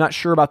 Oh, I'm not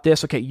sure about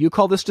this. Okay, you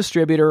call this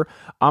distributor.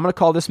 I'm going to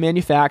call this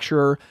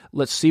manufacturer.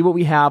 Let's see what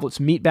we have. Let's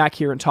meet back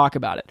here and talk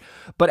about it.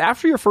 But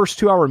after your first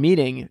 2-hour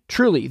meeting,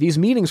 truly, these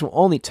meetings will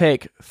only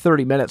take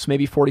 30 minutes,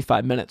 maybe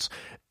 45 minutes.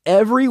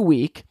 Every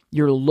week,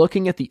 you're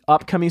looking at the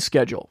upcoming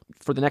schedule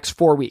for the next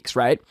 4 weeks,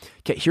 right?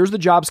 Okay, here's the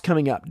jobs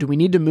coming up. Do we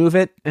need to move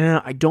it?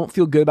 I don't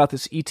feel good about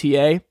this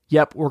ETA.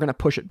 Yep, we're going to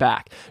push it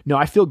back. No,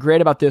 I feel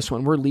great about this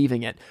one. We're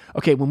leaving it.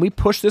 Okay, when we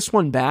push this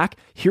one back,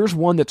 here's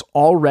one that's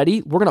all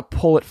ready. We're going to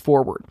pull it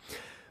forward.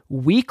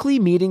 Weekly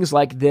meetings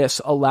like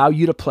this allow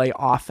you to play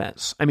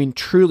offense. I mean,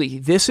 truly,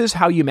 this is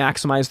how you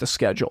maximize the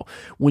schedule.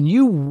 When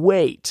you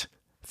wait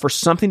for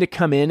something to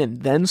come in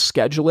and then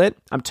schedule it,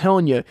 I'm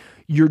telling you,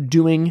 you're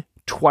doing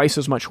twice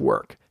as much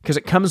work because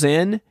it comes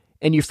in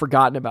and you've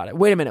forgotten about it.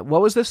 Wait a minute,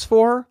 what was this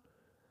for?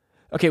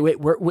 Okay,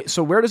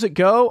 so where does it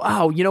go?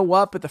 Oh, you know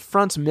what? But the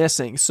front's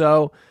missing.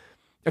 So,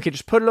 okay,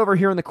 just put it over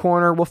here in the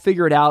corner. We'll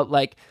figure it out.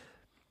 Like,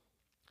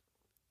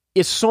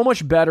 it's so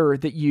much better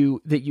that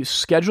you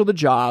schedule the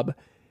job,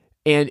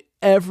 and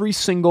every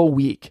single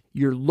week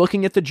you're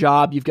looking at the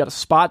job. You've got a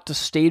spot to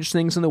stage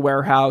things in the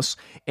warehouse,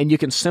 and you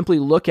can simply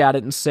look at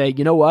it and say,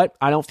 you know what?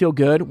 I don't feel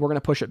good. We're going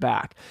to push it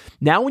back.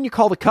 Now, when you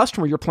call the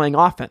customer, you're playing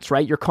offense,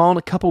 right? You're calling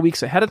a couple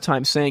weeks ahead of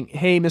time saying,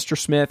 hey, Mr.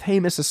 Smith, hey,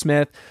 Mrs.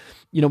 Smith,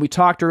 you know, we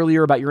talked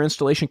earlier about your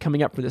installation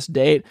coming up for this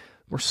date.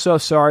 We're so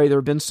sorry. There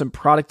have been some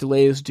product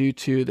delays due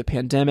to the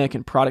pandemic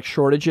and product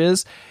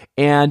shortages,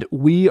 and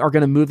we are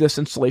going to move this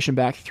installation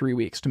back 3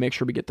 weeks to make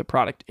sure we get the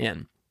product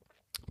in.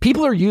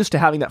 People are used to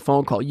having that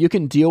phone call. You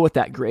can deal with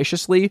that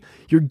graciously.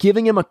 You're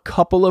giving them a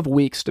couple of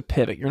weeks to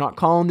pivot. You're not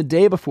calling the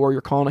day before,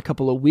 you're calling a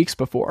couple of weeks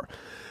before.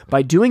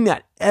 By doing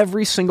that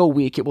every single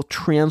week, it will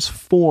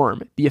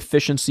transform the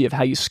efficiency of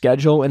how you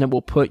schedule, and it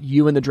will put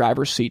you in the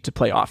driver's seat to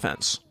play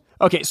offense.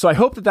 Okay, so I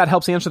hope that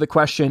helps answer the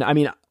question. I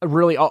mean,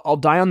 really, I'll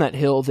die on that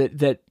hill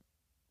that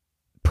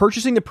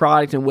purchasing the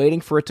product and waiting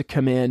for it to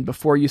come in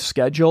before you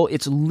schedule,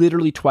 it's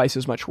literally twice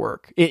as much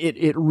work.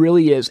 It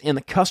really is. And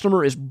the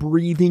customer is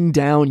breathing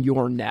down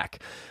your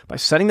neck. By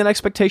setting that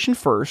expectation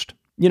first,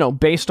 you know,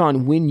 based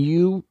on when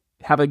you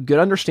have a good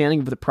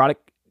understanding of the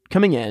product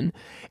coming in,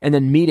 and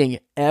then meeting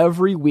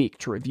every week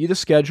to review the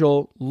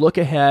schedule, look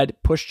ahead,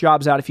 push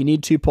jobs out if you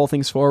need to, pull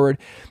things forward.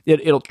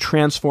 It'll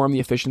transform the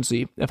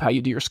efficiency of how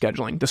you do your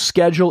scheduling. The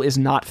schedule is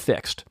not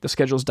fixed. The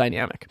schedule is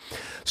dynamic.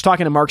 I was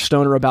talking to Mark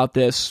Stoner about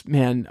this,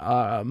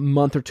 a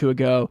month or two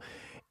ago,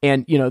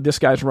 and you know, this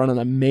guy's running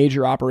a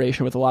major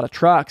operation with a lot of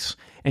trucks,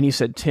 and he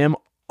said, Tim,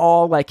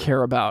 all I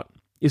care about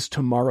is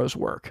tomorrow's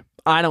work.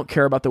 I don't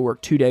care about the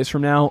work 2 days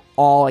from now.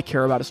 All I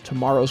care about is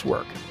tomorrow's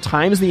work.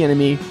 Time's the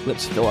enemy.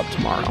 Let's fill up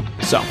tomorrow.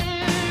 So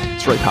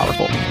it's really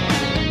powerful.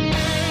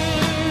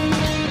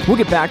 We'll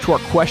get back to our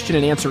question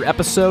and answer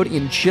episode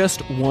in just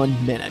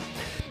 1 minute.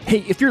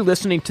 Hey, if you're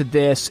listening to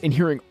this and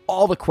hearing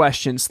all the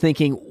questions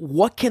thinking,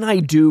 what can I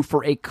do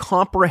for a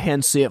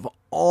comprehensive,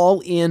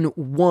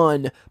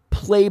 all-in-one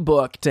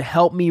playbook to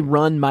help me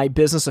run my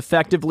business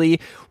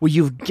effectively? Well,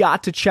 you've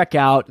got to check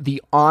out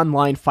the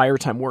online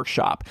Firetime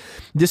Workshop.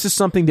 This is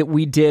something that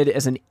we did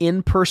as an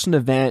in-person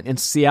event in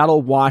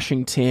Seattle,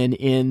 Washington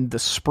in the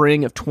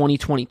spring of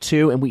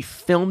 2022, and we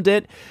filmed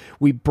it.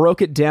 We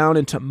broke it down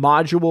into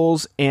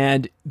modules,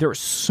 and there's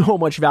so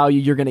much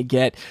value you're going to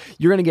get.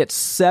 You're going to get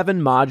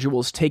 7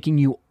 modules taking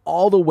you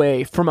all the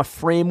way from a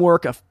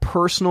framework of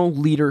personal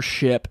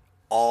leadership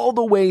all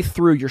the way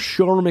through your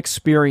showroom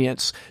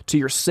experience to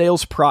your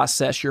sales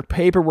process, your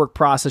paperwork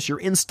process, your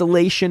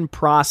installation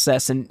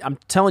process. And I'm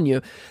telling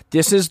you,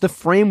 this is the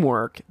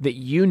framework that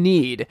you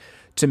need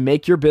to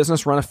make your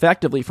business run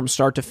effectively from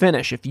start to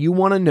finish. If you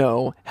want to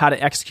know how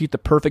to execute the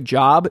perfect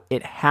job,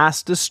 it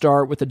has to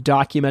start with a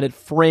documented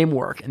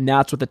framework, and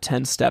that's what the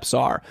 10 steps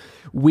are.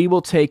 We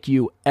will take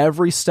you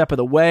every step of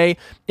the way,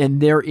 and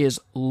there is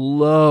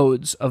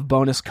loads of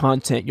bonus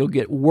content. You'll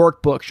get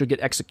workbooks, you'll get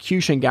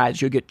execution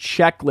guides, you'll get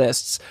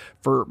checklists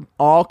for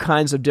all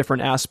kinds of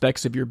different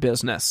aspects of your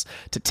business.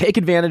 To take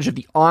advantage of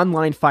the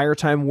online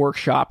Firetime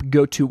Workshop,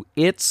 go to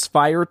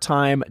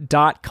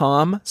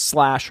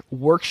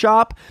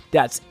itsfiretime.com/workshop.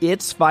 That's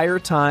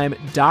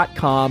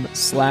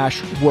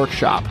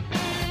itsfiretime.com/workshop.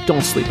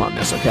 Don't sleep on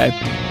this, okay?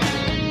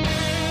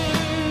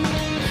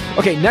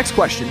 Okay, next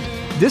question.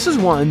 This is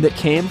one that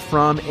came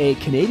from a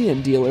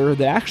Canadian dealer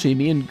that actually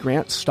me and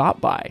Grant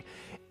stopped by.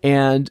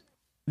 And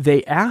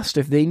they asked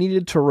if they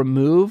needed to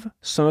remove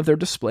some of their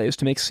displays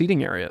to make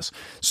seating areas.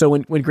 So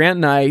when Grant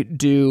and I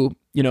do,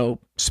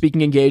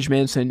 speaking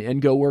engagements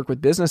and go work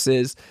with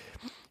businesses,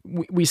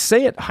 we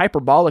say it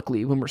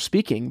hyperbolically when we're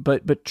speaking,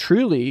 but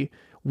truly,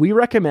 we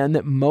recommend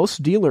that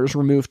most dealers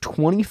remove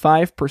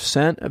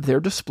 25% of their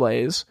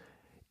displays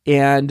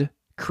and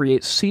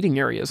create seating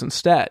areas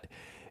instead.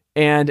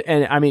 And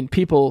I mean,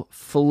 people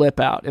flip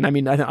out. And I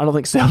mean, I don't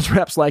think sales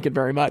reps like it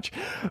very much,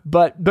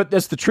 but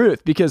that's the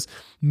truth, because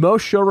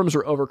most showrooms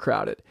are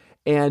overcrowded.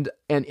 And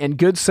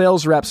good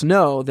sales reps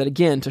know that,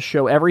 again, to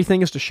show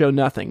everything is to show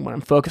nothing. When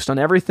I'm focused on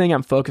everything,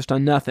 I'm focused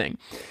on nothing.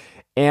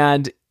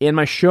 And in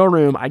my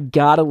showroom, I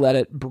gotta let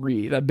it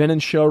breathe. I've been in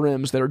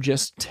showrooms that are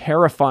just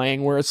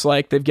terrifying, where it's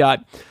like they've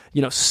got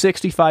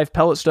 65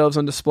 pellet stoves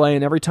on display,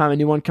 and every time a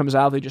new one comes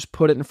out, they just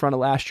put it in front of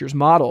last year's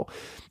model.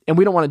 And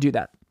we don't want to do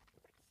that.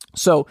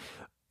 So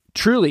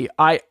truly,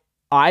 I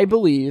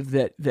believe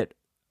that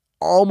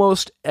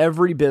almost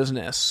every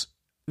business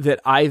that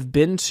I've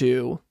been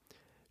to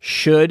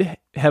should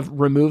have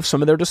removed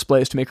some of their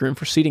displays to make room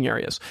for seating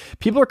areas.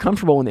 People are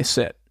comfortable when they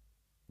sit.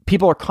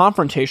 People are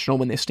confrontational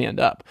when they stand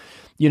up.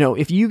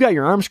 If you got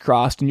your arms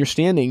crossed and you're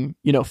standing,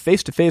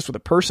 face to face with a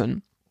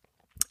person,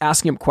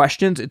 asking them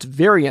questions, it's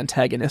very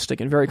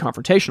antagonistic and very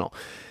confrontational.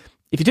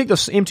 If you take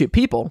those same two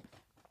people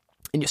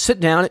and you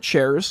sit down at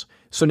chairs,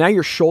 so now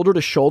you're shoulder to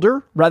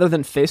shoulder rather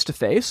than face to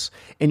face,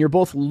 and you're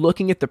both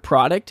looking at the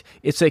product,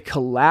 it's a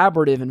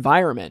collaborative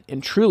environment.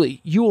 And truly,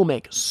 you will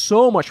make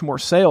so much more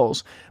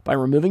sales by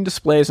removing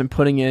displays and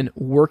putting in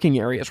working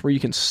areas where you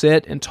can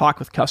sit and talk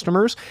with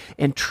customers.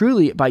 And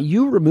truly, by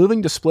you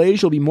removing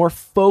displays, you'll be more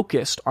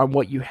focused on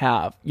what you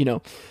have.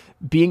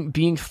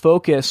 Being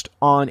focused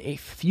on a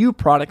few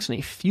products and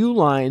a few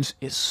lines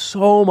is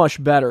so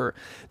much better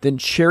than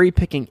cherry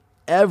picking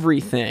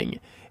everything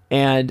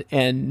and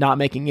not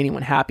making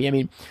anyone happy. I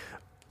mean,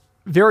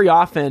 very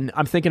often,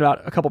 I'm thinking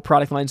about a couple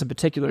product lines in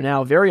particular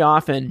now, very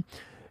often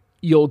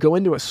you'll go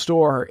into a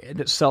store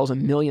that sells a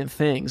million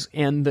things,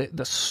 and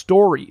the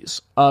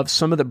stories of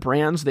some of the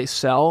brands they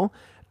sell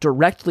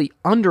directly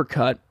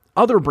undercut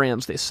other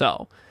brands they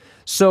sell.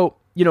 So,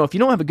 if you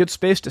don't have a good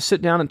space to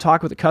sit down and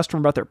talk with a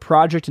customer about their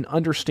project and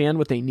understand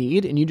what they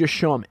need, and you just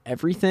show them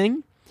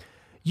everything,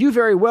 you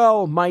very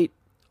well might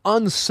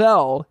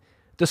unsell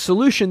the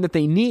solution that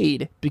they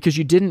need because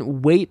you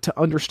didn't wait to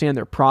understand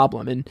their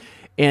problem.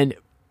 And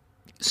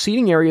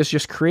seating areas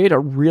just create a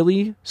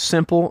really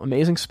simple,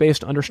 amazing space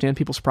to understand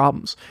people's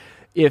problems.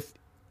 If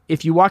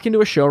you walk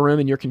into a showroom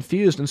and you're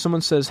confused and someone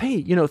says,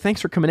 "Hey,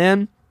 thanks for coming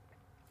in.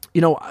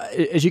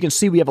 As you can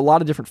see, we have a lot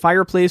of different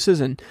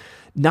fireplaces, and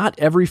not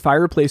every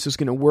fireplace is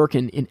going to work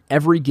in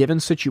every given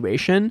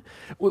situation.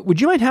 Would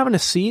you mind having a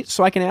seat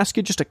so I can ask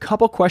you just a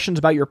couple questions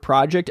about your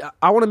project?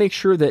 I want to make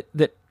sure that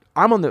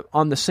I'm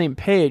on the same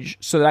page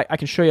so that I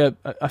can show you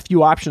a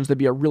few options that'd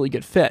be a really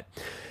good fit."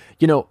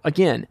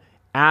 Again,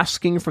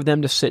 asking for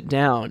them to sit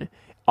down,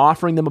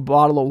 offering them a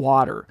bottle of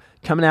water,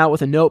 coming out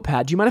with a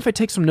notepad. "Do you mind if I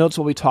take some notes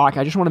while we talk?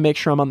 I just want to make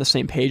sure I'm on the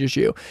same page as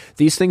you."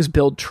 These things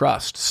build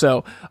trust.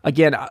 So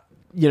again,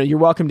 you're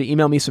welcome to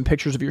email me some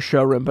pictures of your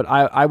showroom, but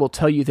I will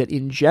tell you that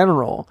in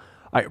general,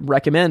 I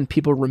recommend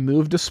people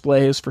remove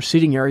displays for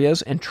seating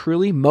areas, and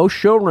truly, most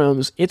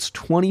showrooms, it's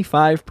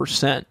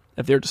 25%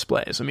 of their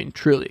displays. I mean,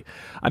 truly.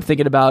 I'm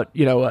thinking about,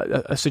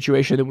 a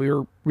situation that we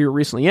were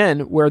recently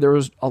in where there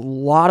was a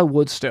lot of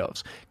wood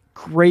stoves,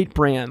 great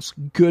brands,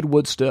 good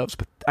wood stoves,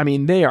 but I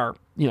mean, they are,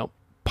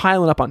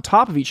 piling up on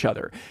top of each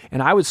other.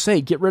 And I would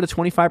say get rid of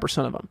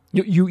 25% of them.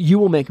 You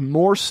will make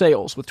more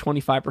sales with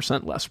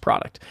 25% less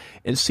product.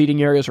 And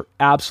seating areas are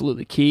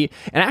absolutely key.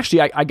 And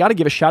actually, I got to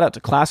give a shout out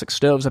to Classic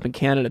Stoves up in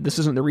Canada. This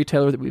isn't the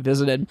retailer that we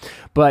visited,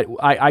 but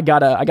I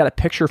got a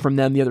picture from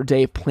them the other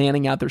day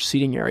planning out their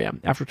seating area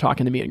after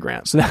talking to me and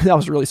Grant. So that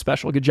was really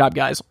special. Good job,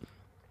 guys.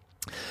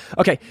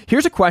 Okay,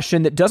 here's a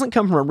question that doesn't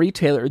come from a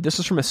retailer. This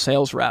is from a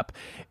sales rep.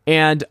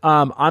 And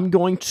I'm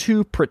going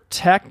to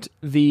protect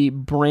the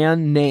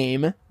brand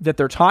name that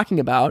they're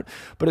talking about.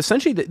 But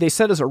essentially, they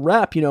said as a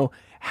rep,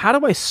 how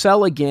do I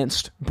sell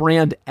against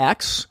brand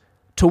X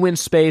to win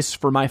space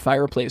for my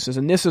fireplaces?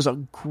 And this is a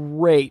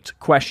great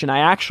question.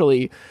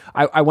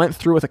 I went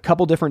through with a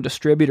couple different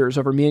distributors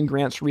over me and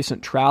Grant's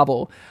recent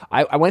travel.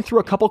 I went through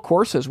a couple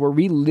courses where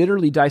we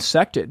literally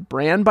dissected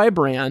brand by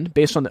brand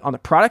based on the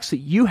products that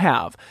you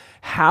have.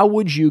 How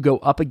would you go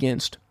up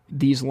against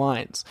these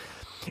lines?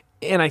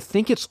 And I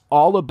think it's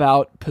all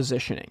about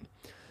positioning.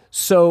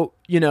 So,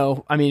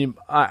 I'm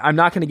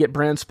not going to get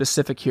brand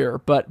specific here,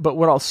 but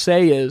what I'll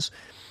say is,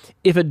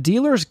 if a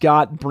dealer's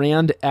got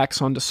brand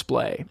X on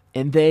display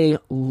and they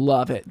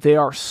love it, they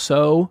are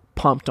so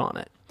pumped on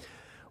it.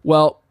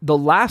 Well, the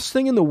last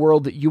thing in the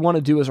world that you want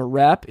to do as a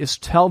rep is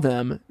tell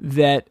them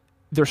that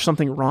there's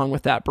something wrong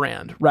with that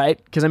brand,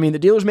 right? Because the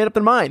dealer's made up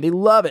their mind. They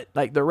love it.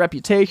 Like their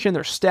reputation,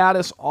 their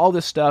status, all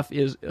this stuff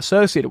is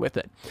associated with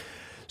it.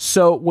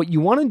 So what you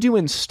want to do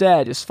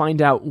instead is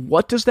find out,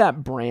 what does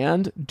that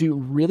brand do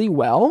really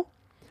well?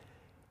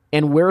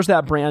 And where's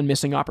that brand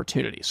missing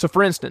opportunity? So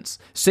for instance,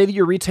 say that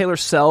your retailer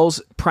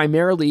sells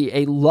primarily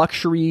a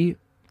luxury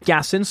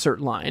gas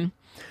insert line.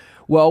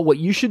 Well, what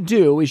you should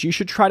do is you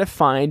should try to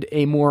find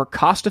a more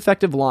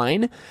cost-effective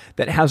line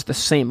that has the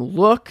same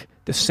look,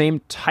 the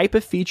same type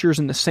of features,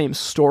 and the same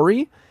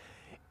story,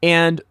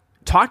 and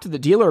talk to the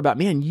dealer about,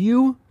 man,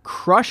 you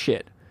crush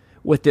it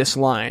with this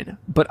line.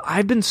 But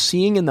I've been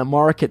seeing in the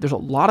market, there's a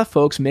lot of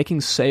folks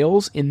making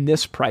sales in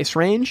this price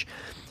range.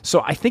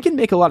 So I think it'd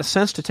make a lot of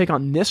sense to take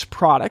on this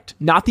product,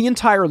 not the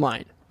entire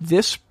line,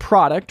 this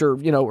product, or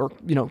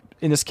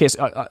in this case,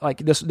 like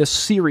this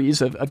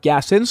series of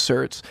gas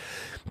inserts,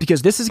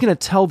 because this is going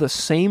to tell the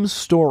same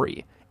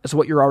story as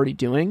what you're already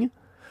doing,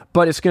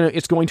 but it's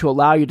going to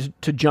allow you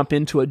to jump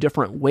into a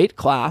different weight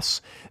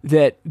class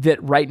that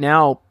right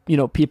now,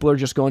 people are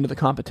just going to the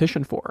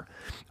competition for.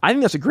 I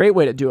think that's a great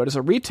way to do it. As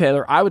a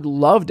retailer, I would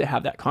love to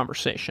have that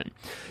conversation.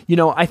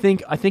 I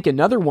think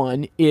another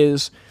one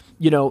is,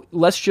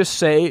 let's just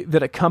say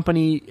that a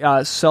company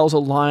sells a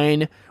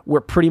line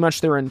where pretty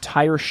much their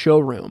entire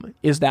showroom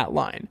is that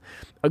line.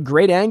 A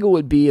great angle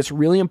would be, it's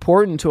really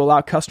important to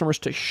allow customers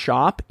to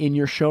shop in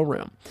your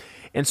showroom.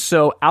 And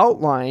so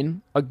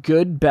outline a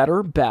good,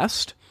 better,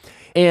 best.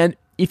 And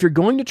if you're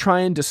going to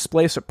try and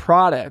displace a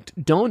product,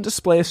 don't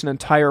displace an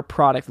entire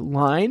product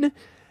line,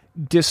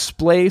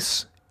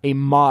 displace a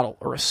model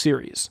or a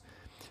series.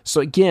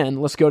 So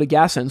again, let's go to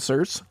gas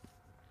inserts,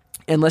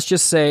 and let's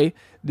just say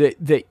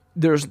that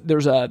there's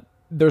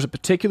a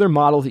particular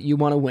model that you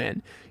want to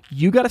win.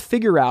 You got to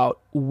figure out,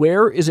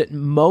 where is it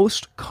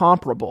most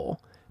comparable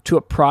to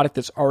a product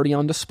that's already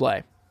on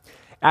display.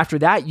 After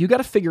that, you got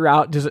to figure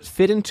out, does it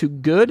fit into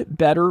good,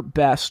 better,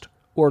 best,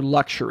 or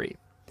luxury?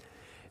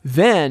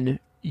 Then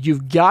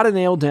you've got to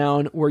nail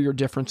down where your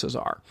differences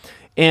are.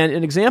 And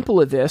an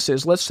example of this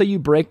is, let's say you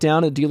break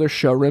down a dealer's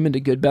showroom into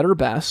good, better,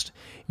 best.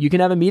 You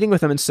can have a meeting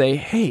with them and say,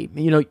 hey,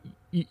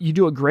 you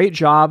do a great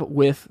job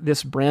with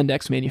this brand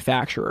X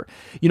manufacturer.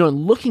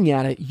 And looking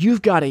at it,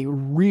 you've got a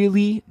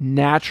really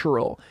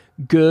natural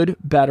good,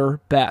 better,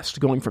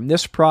 best, going from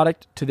this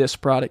product to this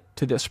product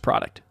to this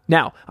product.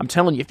 Now, I'm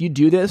telling you, if you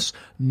do this,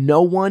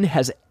 no one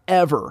has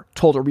ever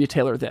told a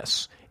retailer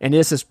this. And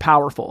this is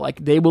powerful.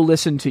 Like, they will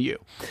listen to you.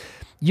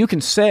 You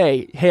can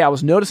say, hey, I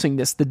was noticing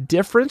this. The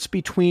difference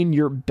between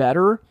your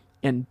better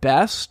and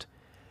best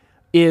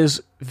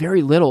is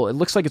very little. It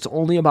looks like it's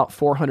only about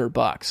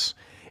 $400.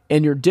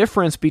 And your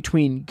difference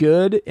between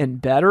good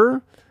and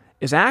better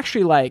is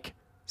actually like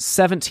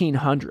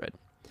 $1,700.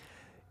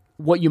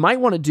 What you might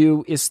want to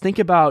do is think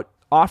about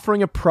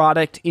offering a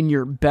product in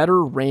your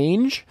better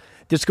range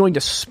that's going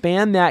to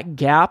span that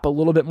gap a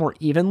little bit more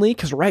evenly,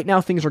 because right now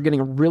things are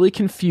getting really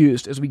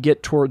confused as we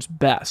get towards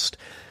best.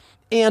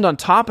 And on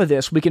top of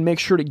this, we can make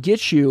sure to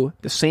get you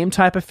the same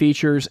type of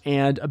features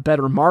and a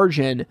better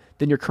margin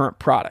than your current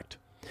product.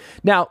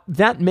 Now,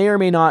 that may or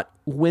may not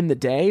win the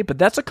day, but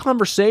that's a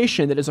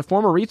conversation that, as a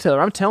former retailer,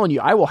 I'm telling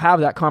you, I will have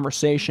that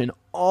conversation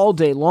all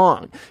day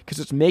long, because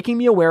it's making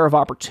me aware of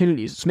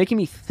opportunities. It's making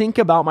me think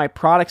about my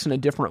products in a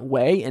different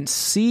way and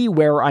see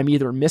where I'm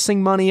either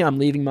missing money, I'm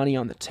leaving money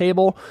on the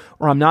table,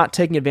 or I'm not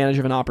taking advantage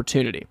of an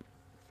opportunity.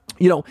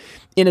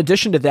 In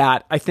addition to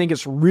that, I think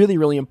it's really,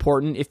 really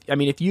important.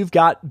 If you've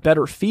got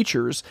better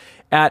features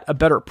at a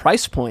better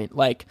price point,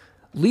 like,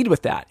 lead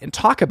with that and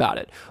talk about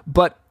it.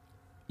 But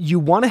you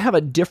want to have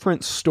a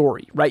different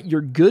story, right?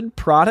 Your good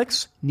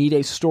products need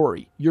a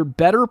story. Your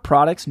better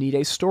products need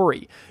a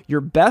story.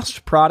 Your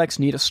best products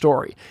need a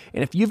story.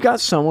 And if you've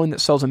got someone that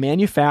sells a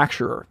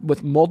manufacturer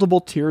with multiple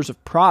tiers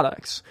of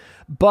products,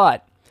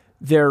 but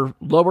their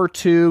lower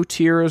two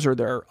tiers or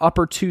their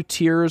upper two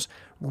tiers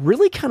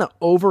really kind of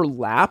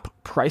overlap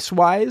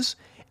price-wise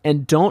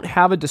and don't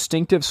have a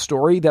distinctive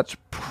story, that's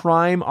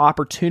prime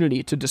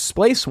opportunity to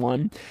displace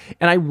one.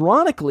 And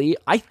ironically,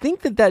 I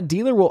think that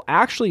dealer will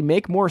actually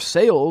make more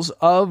sales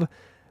of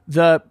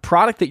the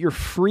product that you're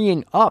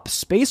freeing up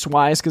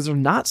space-wise because there's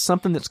not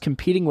something that's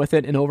competing with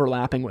it and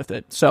overlapping with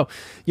it. So,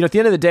 at the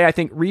end of the day, I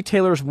think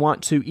retailers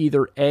want to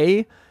either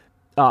A,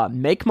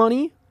 make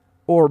money,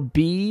 or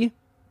B,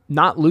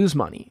 not lose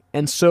money.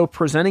 And so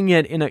presenting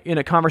it in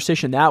a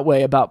conversation that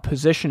way about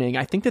positioning,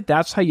 I think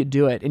that's how you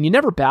do it. And you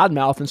never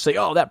badmouth and say,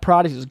 oh, that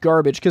product is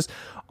garbage, because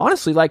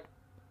honestly,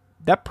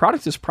 that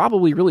product is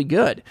probably really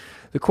good.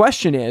 The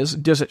question is,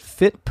 does it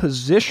fit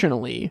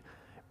positionally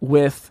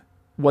with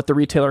what the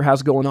retailer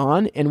has going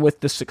on and with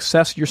the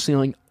success you're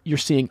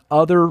seeing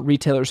other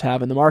retailers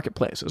have in the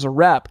marketplace? As a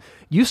rep,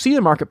 you see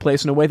the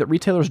marketplace in a way that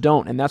retailers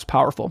don't, and that's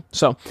powerful.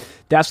 So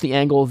that's the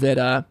angle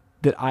that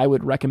I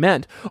would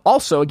recommend.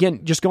 Also,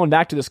 again, just going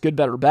back to this good,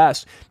 better,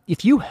 best,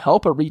 if you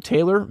help a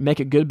retailer make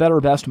a good, better,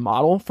 best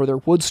model for their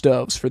wood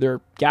stoves, for their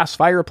gas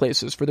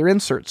fireplaces, for their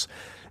inserts,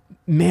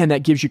 man,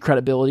 that gives you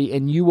credibility,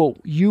 and you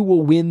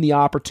will win the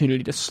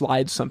opportunity to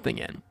slide something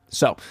in.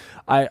 So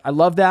I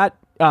love that.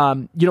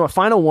 A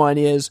final one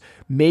is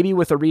maybe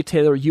with a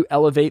retailer, you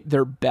elevate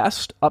their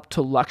best up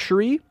to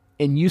luxury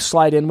and you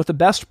slide in with a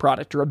best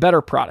product or a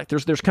better product.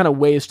 There's kind of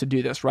ways to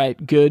do this,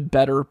 right? Good,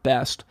 better,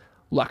 best,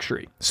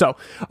 luxury. So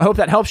I hope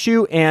that helps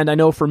you. And I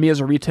know for me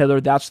as a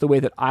retailer, that's the way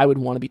that I would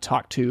want to be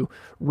talked to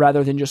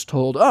rather than just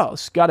told, oh,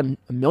 it's got a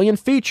million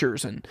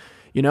features and,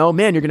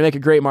 man, you're going to make a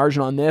great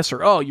margin on this,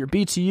 or, oh, your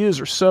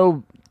BTUs are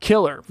so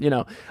killer.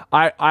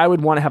 I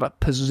would want to have a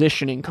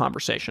positioning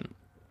conversation.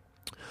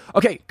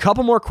 Okay,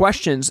 couple more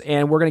questions,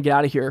 and we're going to get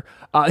out of here.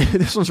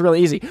 This one's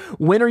really easy.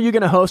 When are you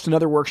going to host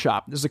another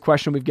workshop? This is a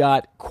question we've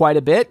got quite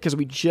a bit because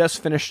we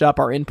just finished up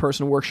our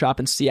in-person workshop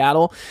in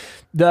Seattle.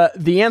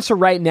 The answer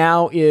right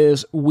now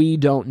is we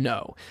don't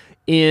know.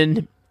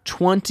 In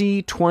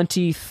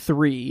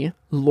 2023,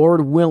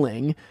 Lord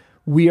willing,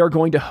 we are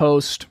going to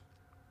host...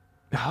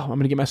 I'm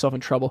going to get myself in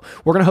trouble.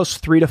 We're going to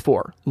host 3 to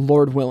 4,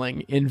 Lord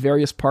willing, in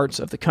various parts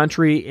of the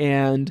country,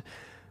 and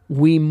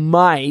we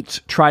might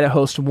try to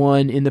host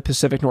one in the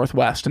Pacific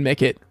Northwest and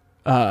make it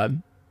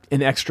an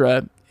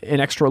extra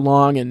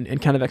long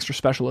and kind of extra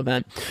special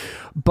event.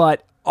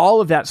 But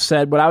all of that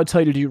said, what I would tell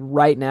you to do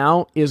right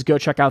now is go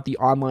check out the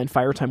online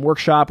Firetime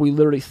Workshop. We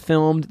literally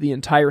filmed the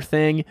entire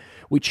thing.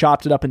 We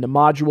chopped it up into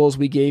modules.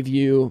 We gave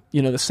you,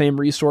 the same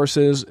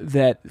resources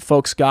that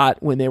folks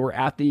got when they were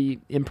at the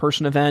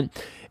in-person event.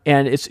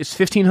 And it's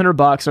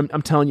 $1,500.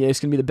 I'm telling you, it's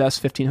going to be the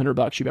best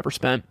 $1,500 you've ever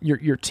spent.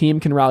 Your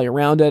team can rally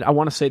around it. I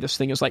want to say this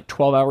thing is like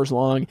 12 hours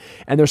long,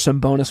 and there's some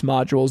bonus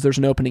modules. There's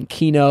an opening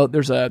keynote.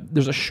 There's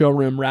a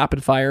showroom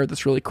rapid fire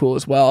that's really cool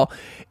as well.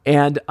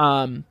 And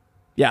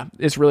yeah,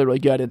 it's really, really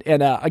good.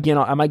 And again,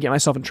 I might get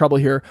myself in trouble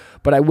here,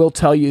 but I will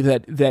tell you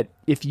that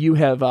if you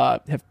have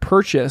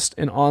purchased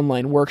an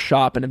online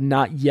workshop and have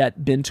not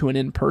yet been to an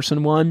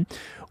in-person one,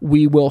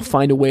 we will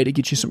find a way to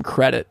get you some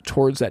credit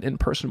towards that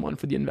in-person one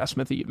for the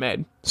investment that you've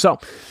made. So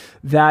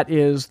that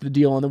is the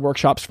deal on the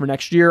workshops for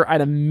next year. I'd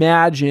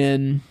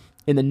imagine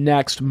in the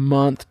next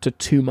month to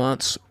 2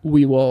 months,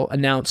 we will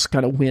announce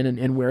kind of when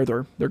and where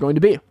they're going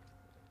to be.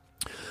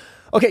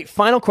 Okay,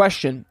 final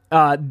question.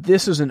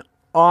 This is an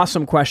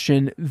awesome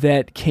question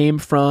that came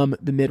from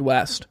the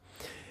Midwest.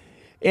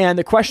 And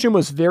the question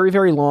was very,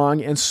 very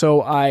long, and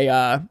so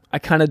I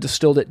kind of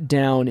distilled it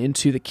down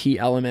into the key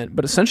element.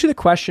 But essentially the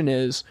question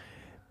is,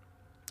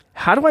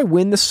 how do I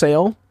win the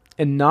sale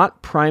and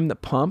not prime the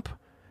pump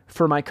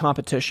for my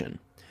competition?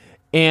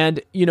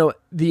 And,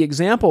 the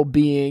example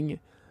being,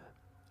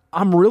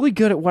 I'm really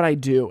good at what I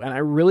do, and I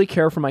really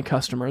care for my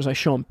customers. I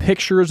show them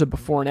pictures of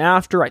before and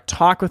after. I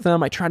talk with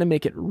them. I try to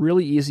make it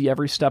really easy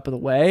every step of the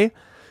way.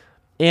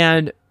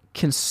 And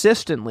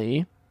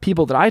consistently,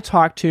 people that I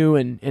talk to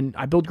and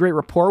I build great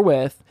rapport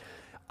with,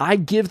 I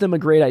give them a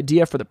great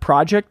idea for the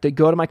project. They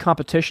go to my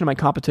competition. My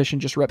competition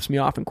just rips me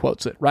off and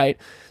quotes it, right?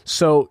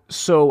 So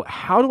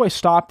how do I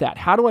stop that?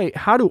 How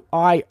do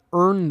I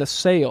earn the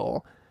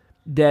sale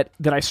that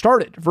I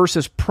started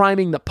versus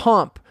priming the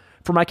pump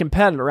for my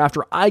competitor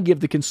after I give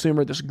the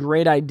consumer this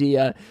great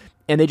idea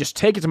and they just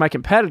take it to my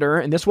competitor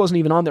and this wasn't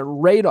even on their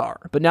radar,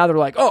 but now they're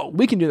like, oh,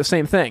 we can do the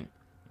same thing.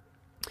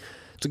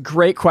 It's a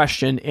great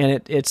question,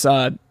 and it's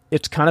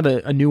kind of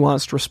a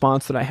nuanced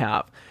response that I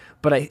have.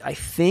 But I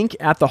think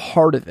at the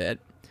heart of it,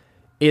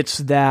 it's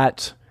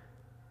that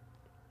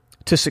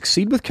to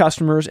succeed with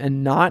customers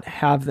and not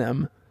have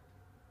them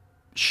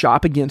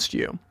shop against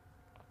you,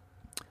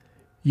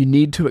 you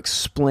need to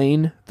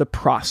explain the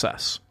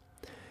process.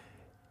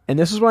 And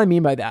this is what I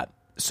mean by that.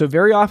 So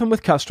very often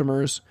with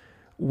customers,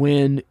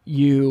 when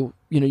you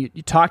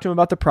talk to them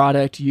about the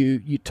product,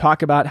 you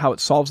talk about how it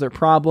solves their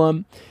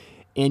problem,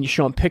 and you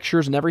show them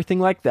pictures and everything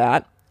like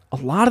that, a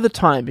lot of the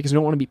time, because you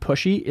don't want to be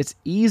pushy, it's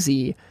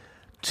easy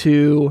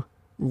to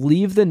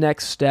leave the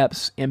next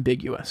steps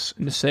ambiguous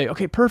and to say,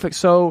 okay, perfect.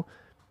 So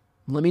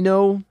let me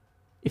know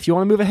if you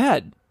want to move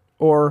ahead.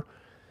 Or,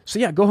 So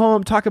yeah, go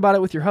home, talk about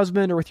it with your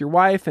husband or with your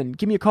wife, and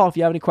give me a call if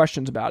you have any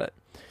questions about it.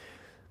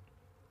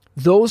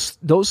 Those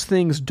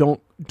things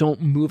don't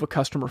move a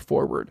customer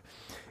forward.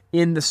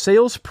 In the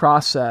sales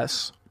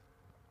process,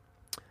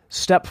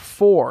 step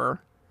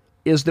 4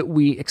 is that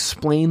we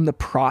explain the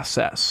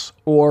process,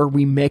 or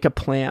we make a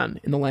plan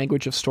in the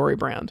language of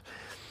StoryBrand.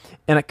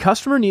 And a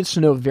customer needs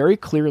to know very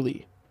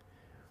clearly,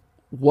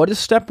 what is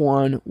step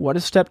 1, what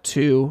is step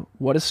 2,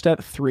 what is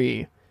step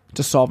 3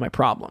 to solve my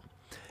problem.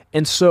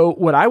 And so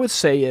what I would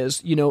say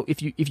is,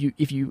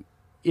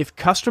 if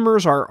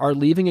customers are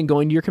leaving and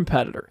going to your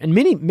competitor, and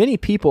many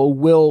people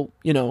will,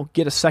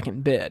 get a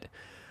second bid,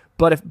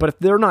 but if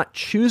they're not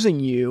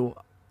choosing you,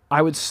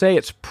 I would say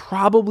it's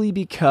probably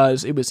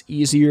because it was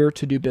easier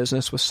to do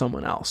business with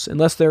someone else,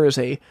 unless there is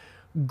a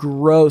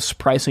gross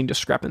pricing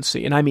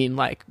discrepancy. And I mean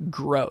like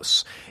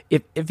gross.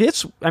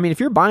 If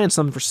you're buying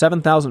something for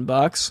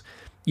 $7,000,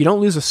 you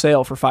don't lose a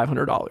sale for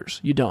 $500.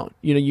 You don't.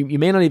 You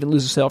may not even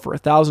lose a sale for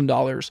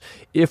 $1,000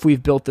 if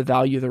we've built the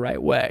value the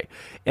right way.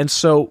 And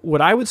so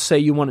what I would say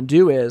you want to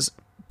do is,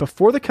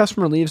 before the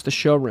customer leaves the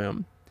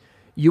showroom,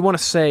 you want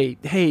to say,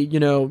 hey,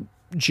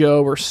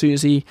 Joe or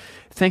Susie,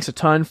 thanks a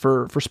ton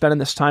for spending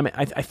this time.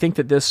 I think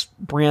that this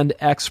brand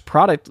X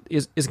product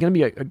is going to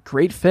be a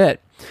great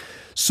fit.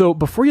 So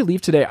before you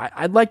leave today,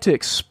 I'd like to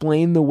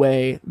explain the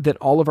way that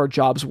all of our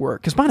jobs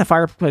work, because buying a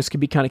fireplace can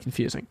be kind of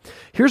confusing.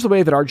 Here's the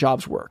way that our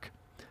jobs work.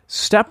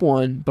 Step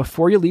 1,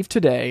 before you leave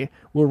today,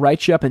 we'll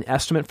write you up an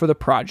estimate for the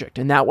project,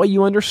 and that way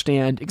you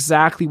understand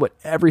exactly what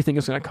everything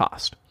is going to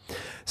cost.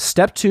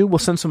 Step 2, we'll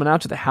send someone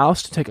out to the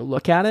house to take a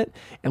look at it,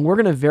 and we're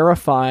going to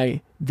verify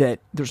that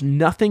there's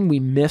nothing we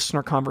missed in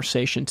our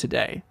conversation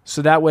today.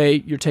 So that way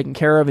you're taken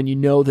care of and you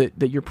know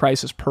that your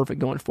price is perfect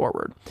going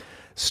forward.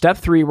 Step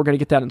 3, we're going to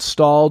get that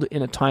installed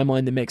in a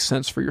timeline that makes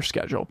sense for your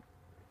schedule.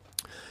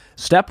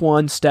 Step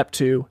 1, step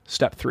 2,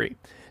 step 3.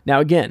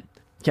 Now again,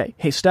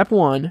 hey, step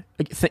 1,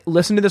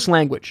 listen to this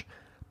language.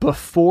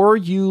 Before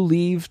you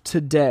leave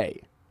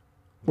today,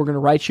 we're going to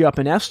write you up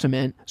an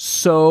estimate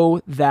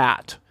so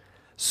that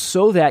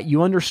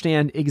you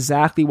understand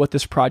exactly what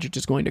this project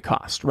is going to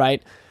cost,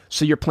 right?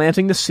 So you're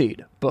planting the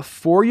seed.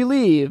 Before you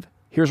leave,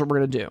 here's what we're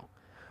going to do.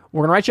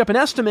 We're going to write you up an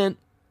estimate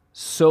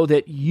so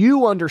that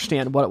you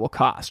understand what it will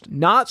cost,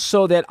 not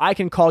so that I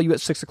can call you at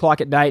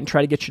 6:00 at night and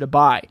try to get you to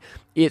buy.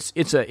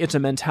 It's a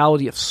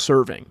mentality of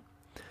serving.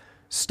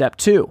 Step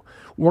 2,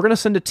 we're going to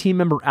send a team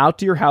member out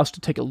to your house to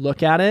take a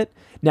look at it.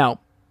 Now,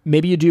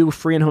 maybe you do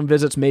free in-home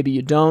visits, maybe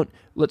you don't.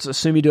 Let's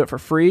assume you do it for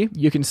free.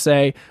 You can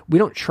say, we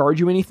don't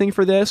charge you anything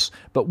for this,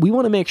 but we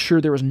want to make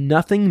sure there was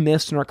nothing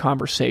missed in our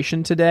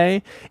conversation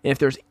today. And if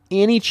there's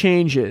any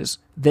changes,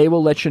 they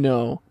will let you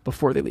know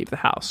before they leave the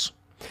house.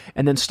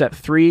 And then step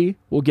 3,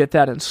 we'll get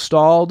that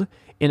installed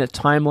in a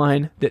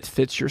timeline that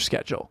fits your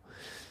schedule.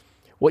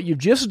 What you've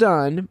just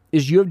done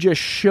is you have just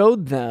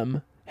showed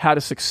them how to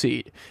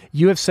succeed.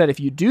 You have said, if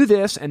you do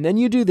this, and then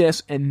you do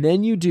this, and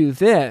then you do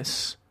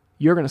this,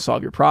 you're going to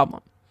solve your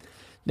problem.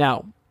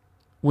 Now,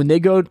 when they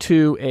go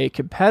to a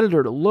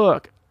competitor to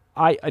look,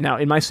 now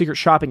in my secret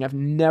shopping, I've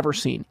never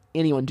seen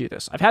anyone do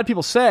this. I've had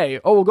people say,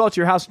 oh, we'll go out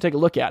to your house and take a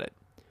look at it.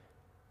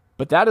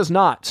 But that is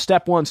not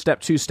step 1,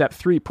 step 2, step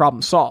 3,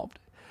 problem solved.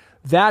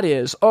 That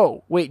is,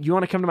 oh, wait, you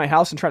want to come to my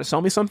house and try to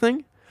sell me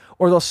something?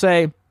 Or they'll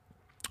say,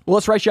 well,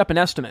 let's write you up an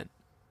estimate.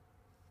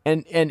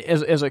 And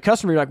as a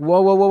customer, you're like,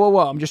 whoa,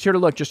 I'm just here to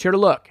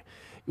look.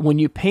 When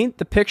you paint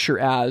the picture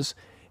as,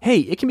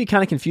 hey, it can be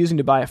kind of confusing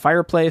to buy a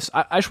fireplace,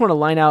 I just want to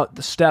line out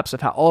the steps of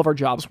how all of our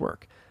jobs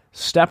work.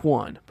 Step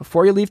 1,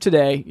 before you leave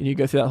today, and you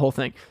go through that whole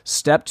thing.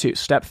 Step 2,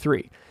 step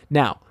 3.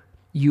 Now,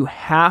 you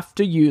have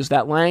to use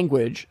that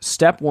language,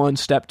 step 1,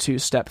 step 2,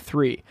 step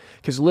 3.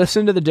 Because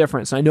listen to the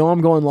difference. I know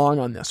I'm going long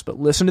on this, but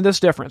listen to this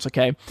difference,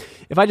 okay?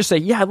 If I just say,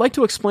 yeah, I'd like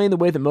to explain the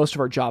way that most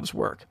of our jobs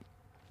work.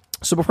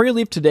 So before you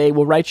leave today,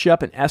 we'll write you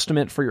up an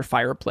estimate for your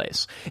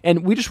fireplace.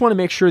 And we just want to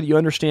make sure that you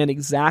understand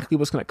exactly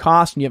what's going to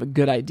cost and you have a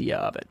good idea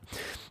of it.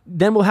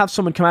 Then we'll have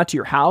someone come out to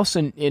your house,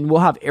 and we'll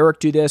have Eric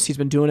do this. He's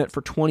been doing it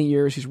for 20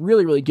 years. He's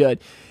really, really good.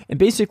 And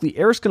basically,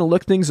 Eric's going to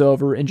look things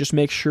over and just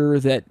make sure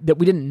that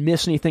we didn't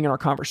miss anything in our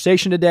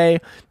conversation today.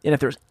 And if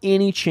there's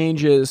any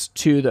changes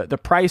to the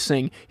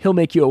pricing, he'll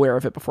make you aware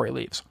of it before he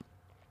leaves.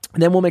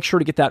 And then we'll make sure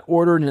to get that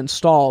ordered and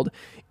installed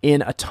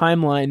in a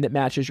timeline that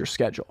matches your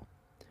schedule.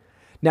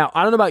 Now,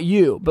 I don't know about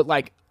you, but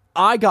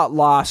I got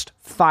lost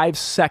 5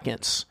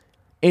 seconds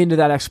into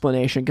that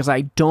explanation because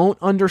I don't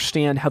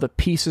understand how the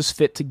pieces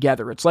fit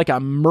together. It's like a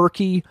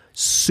murky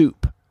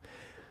soup.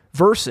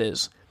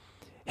 Versus,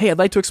 hey, I'd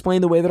like to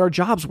explain the way that our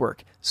jobs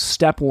work.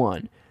 Step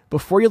 1,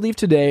 before you leave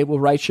today, we'll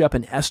write you up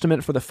an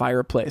estimate for the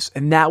fireplace,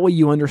 and that way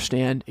you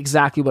understand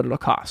exactly what it'll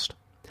cost.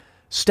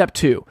 Step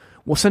 2,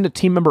 we'll send a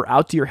team member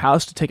out to your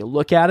house to take a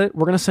look at it.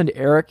 We're going to send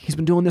Eric. He's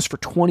been doing this for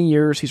 20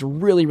 years. He's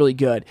really, really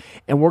good.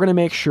 And we're going to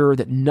make sure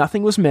that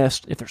nothing was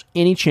missed. If there's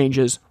any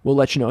changes, we'll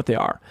let you know what they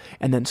are.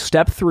 And then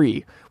step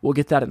 3, we'll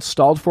get that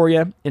installed for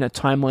you in a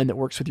timeline that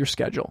works with your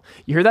schedule.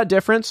 You hear that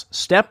difference?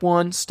 Step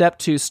 1, step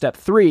 2, step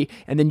 3,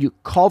 and then you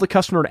call the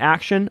customer to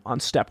action on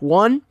step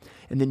 1,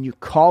 and then you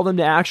call them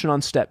to action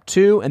on step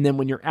 2, and then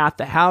when you're at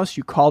the house,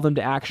 you call them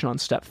to action on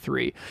step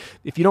 3.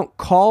 If you don't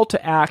call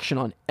to action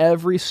on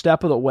every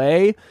step of the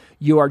way,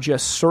 you are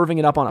just serving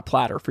it up on a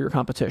platter for your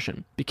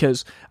competition,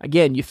 because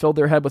again, you filled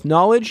their head with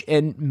knowledge,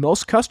 and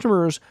most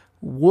customers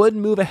would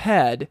move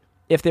ahead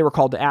if they were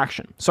called to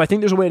action. So I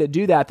think there's a way to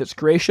do that that's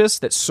gracious,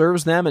 that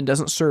serves them and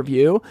doesn't serve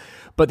you.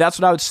 But that's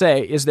what I would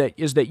say is that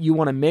you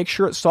want to make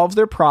sure it solves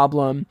their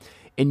problem,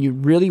 and you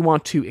really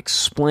want to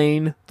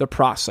explain the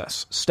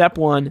process. Step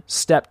 1,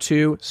 step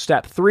 2,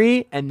 step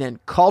 3, and then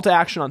call to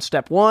action on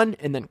step 1,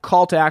 and then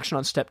call to action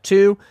on step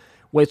 2.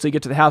 Wait till you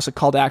get to the house and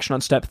call to action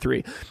on step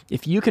 3.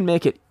 If you can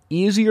make it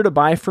easier to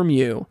buy from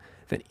you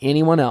than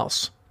anyone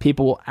else,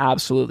 people will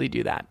absolutely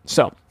do that.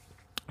 So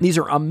these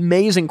are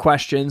amazing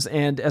questions,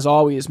 and as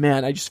always,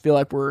 man, I just feel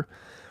like we're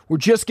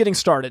just getting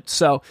started.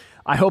 So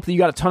I hope that you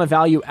got a ton of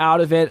value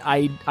out of it.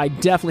 I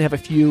definitely have a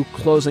few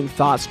closing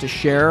thoughts to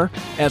share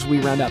as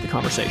we round out the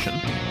conversation.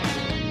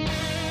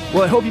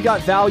 Well, I hope you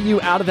got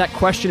value out of that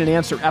question and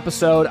answer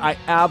episode. I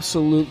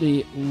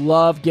absolutely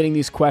love getting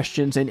these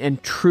questions,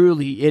 and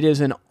truly, it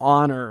is an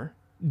honor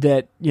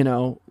that,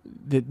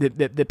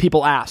 that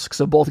people ask.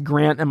 So both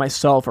Grant and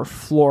myself are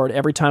floored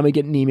every time we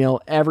get an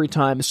email, every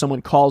time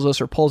someone calls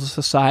us or pulls us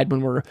aside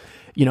when we're,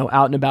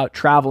 out and about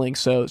traveling.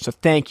 So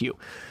thank you.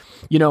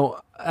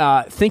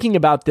 Thinking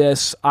about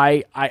this,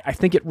 I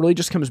think it really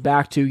just comes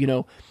back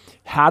to,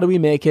 how do we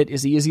make it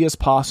as easy as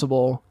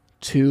possible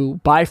to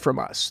buy from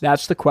us?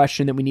 That's the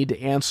question that we need to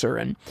answer.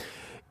 And,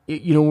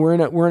 we're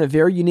in a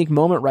very unique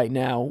moment right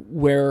now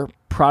where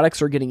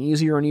products are getting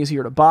easier and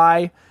easier to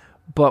buy,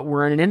 but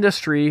we're in an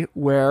industry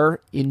where,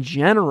 in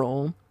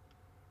general,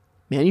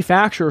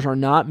 manufacturers are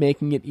not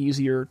making it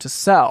easier to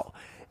sell.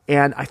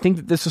 And I think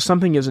that this is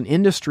something as an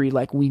industry,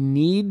 like, we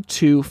need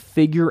to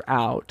figure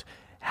out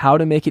how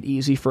to make it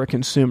easy for a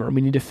consumer.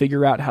 We need to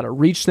figure out how to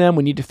reach them.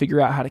 We need to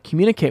figure out how to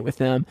communicate with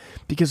them,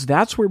 because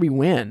that's where we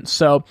win.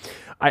 So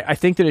I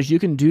think that as you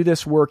can do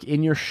this work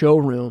in your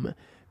showroom,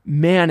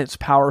 man, it's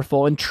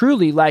powerful. And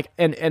truly,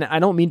 and I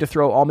don't mean to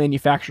throw all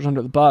manufacturers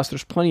under the bus.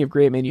 There's plenty of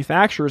great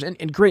manufacturers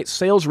and great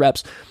sales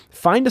reps.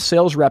 Find a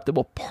sales rep that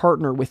will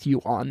partner with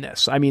you on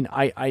this. I mean,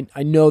 I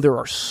know there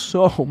are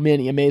so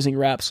many amazing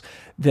reps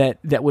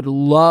that would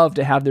love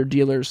to have their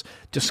dealers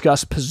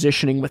discuss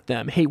positioning with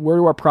them. Hey, where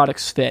do our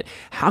products fit?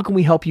 How can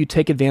we help you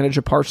take advantage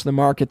of parts of the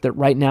market that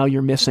right now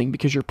you're missing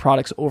because your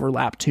products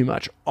overlap too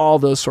much? All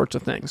those sorts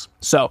of things.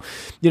 So,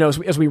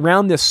 as we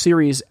round this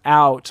series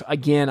out,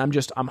 again,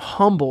 I'm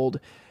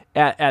humbled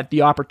at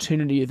the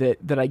opportunity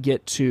that I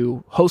get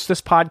to host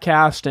this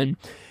podcast.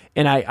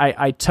 And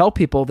I tell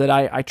people that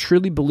I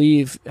truly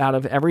believe, out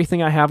of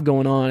everything I have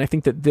going on, I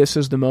think that this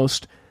is the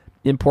most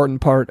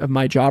important part of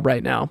my job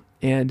right now.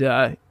 And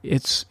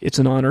it's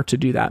an honor to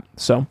do that.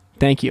 So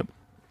thank you.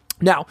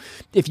 Now,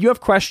 if you have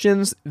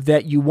questions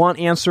that you want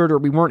answered, or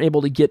we weren't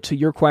able to get to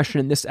your question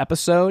in this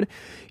episode,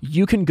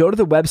 you can go to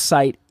the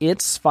website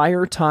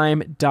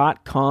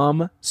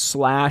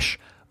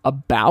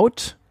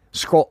itsfiretime.com/about.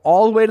 Scroll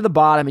all the way to the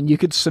bottom, and you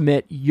could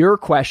submit your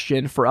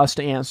question for us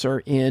to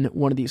answer in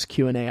one of these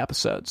Q&A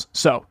episodes.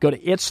 So go to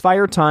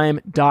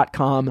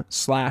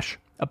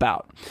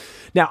itsfiretime.com/about.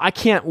 Now, I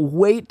can't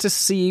wait to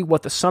see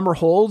what the summer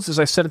holds. As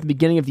I said at the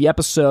beginning of the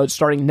episode,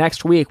 starting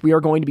next week, we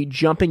are going to be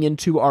jumping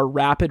into our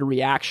rapid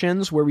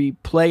reactions, where we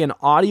play an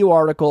audio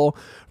article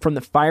from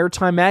the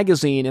FireTime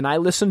magazine, and I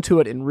listen to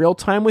it in real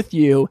time with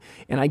you,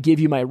 and I give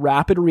you my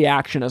rapid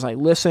reaction as I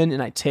listen,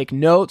 and I take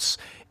notes.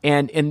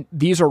 And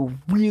these are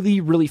really,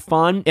 really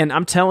fun. And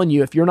I'm telling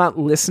you, if you're not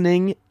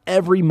listening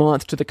every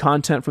month to the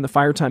content from the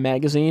FireTime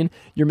magazine,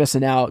 you're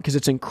missing out, because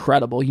it's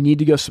incredible. You need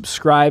to go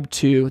subscribe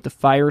to the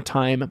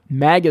FireTime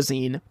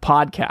magazine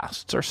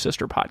podcast. It's our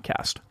sister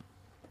podcast.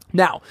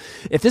 Now,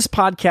 if this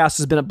podcast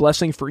has been a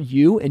blessing for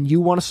you and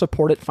you want to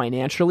support it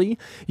financially,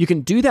 you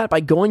can do that by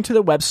going to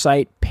the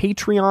website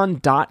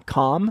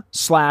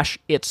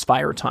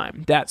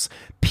patreon.com/itsfiretime. That's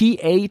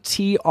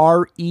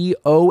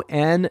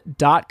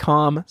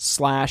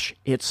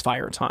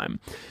patreon.com/itsfiretime.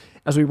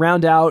 As we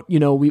round out,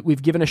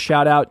 we've given a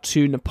shout out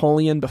to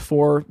Napoleon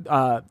before.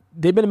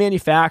 They've been a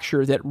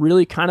manufacturer that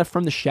really kind of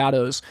from the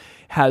shadows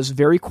has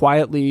very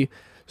quietly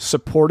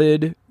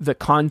supported the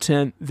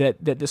content that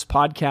this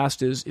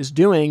podcast is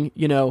doing,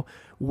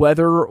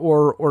 whether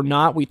or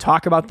not we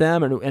talk about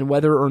them, and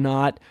whether or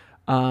not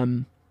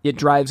it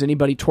drives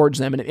anybody towards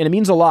them. And it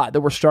means a lot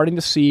that we're starting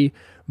to see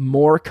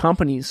more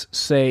companies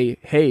say,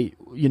 hey,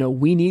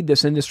 we need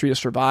this industry to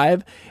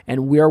survive,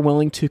 and we are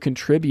willing to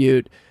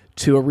contribute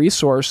to a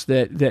resource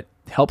that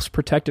helps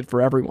protect it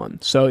for everyone.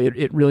 So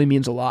it really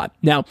means a lot.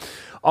 Now,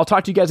 I'll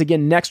talk to you guys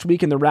again next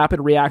week in the rapid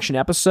reaction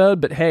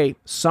episode, but hey,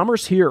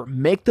 summer's here.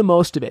 Make the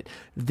most of it.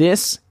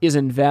 This is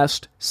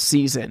invest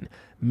season.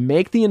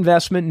 Make the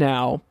investment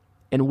now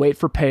and wait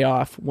for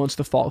payoff once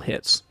the fall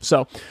hits.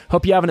 So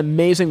hope you have an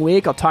amazing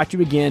week. I'll talk to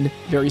you again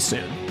very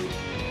soon.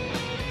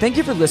 Thank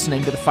you for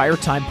listening to the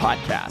FireTime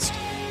podcast.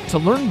 To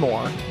learn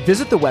more,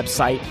 visit the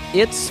website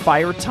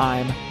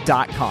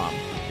itsfiretime.com.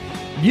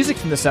 Music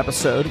from this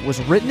episode was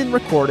written and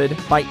recorded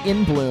by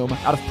In Bloom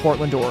out of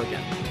Portland,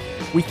 Oregon.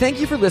 We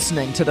thank you for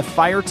listening to the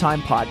Fire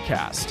Time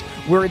Podcast,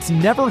 where it's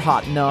never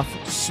hot enough,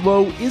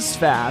 slow is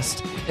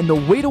fast, and the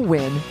way to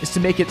win is to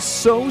make it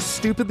so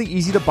stupidly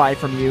easy to buy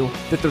from you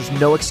that there's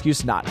no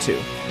excuse not to.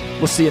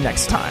 We'll see you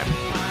next time.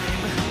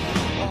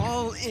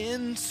 All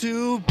in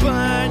to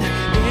burn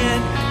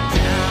it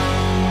down.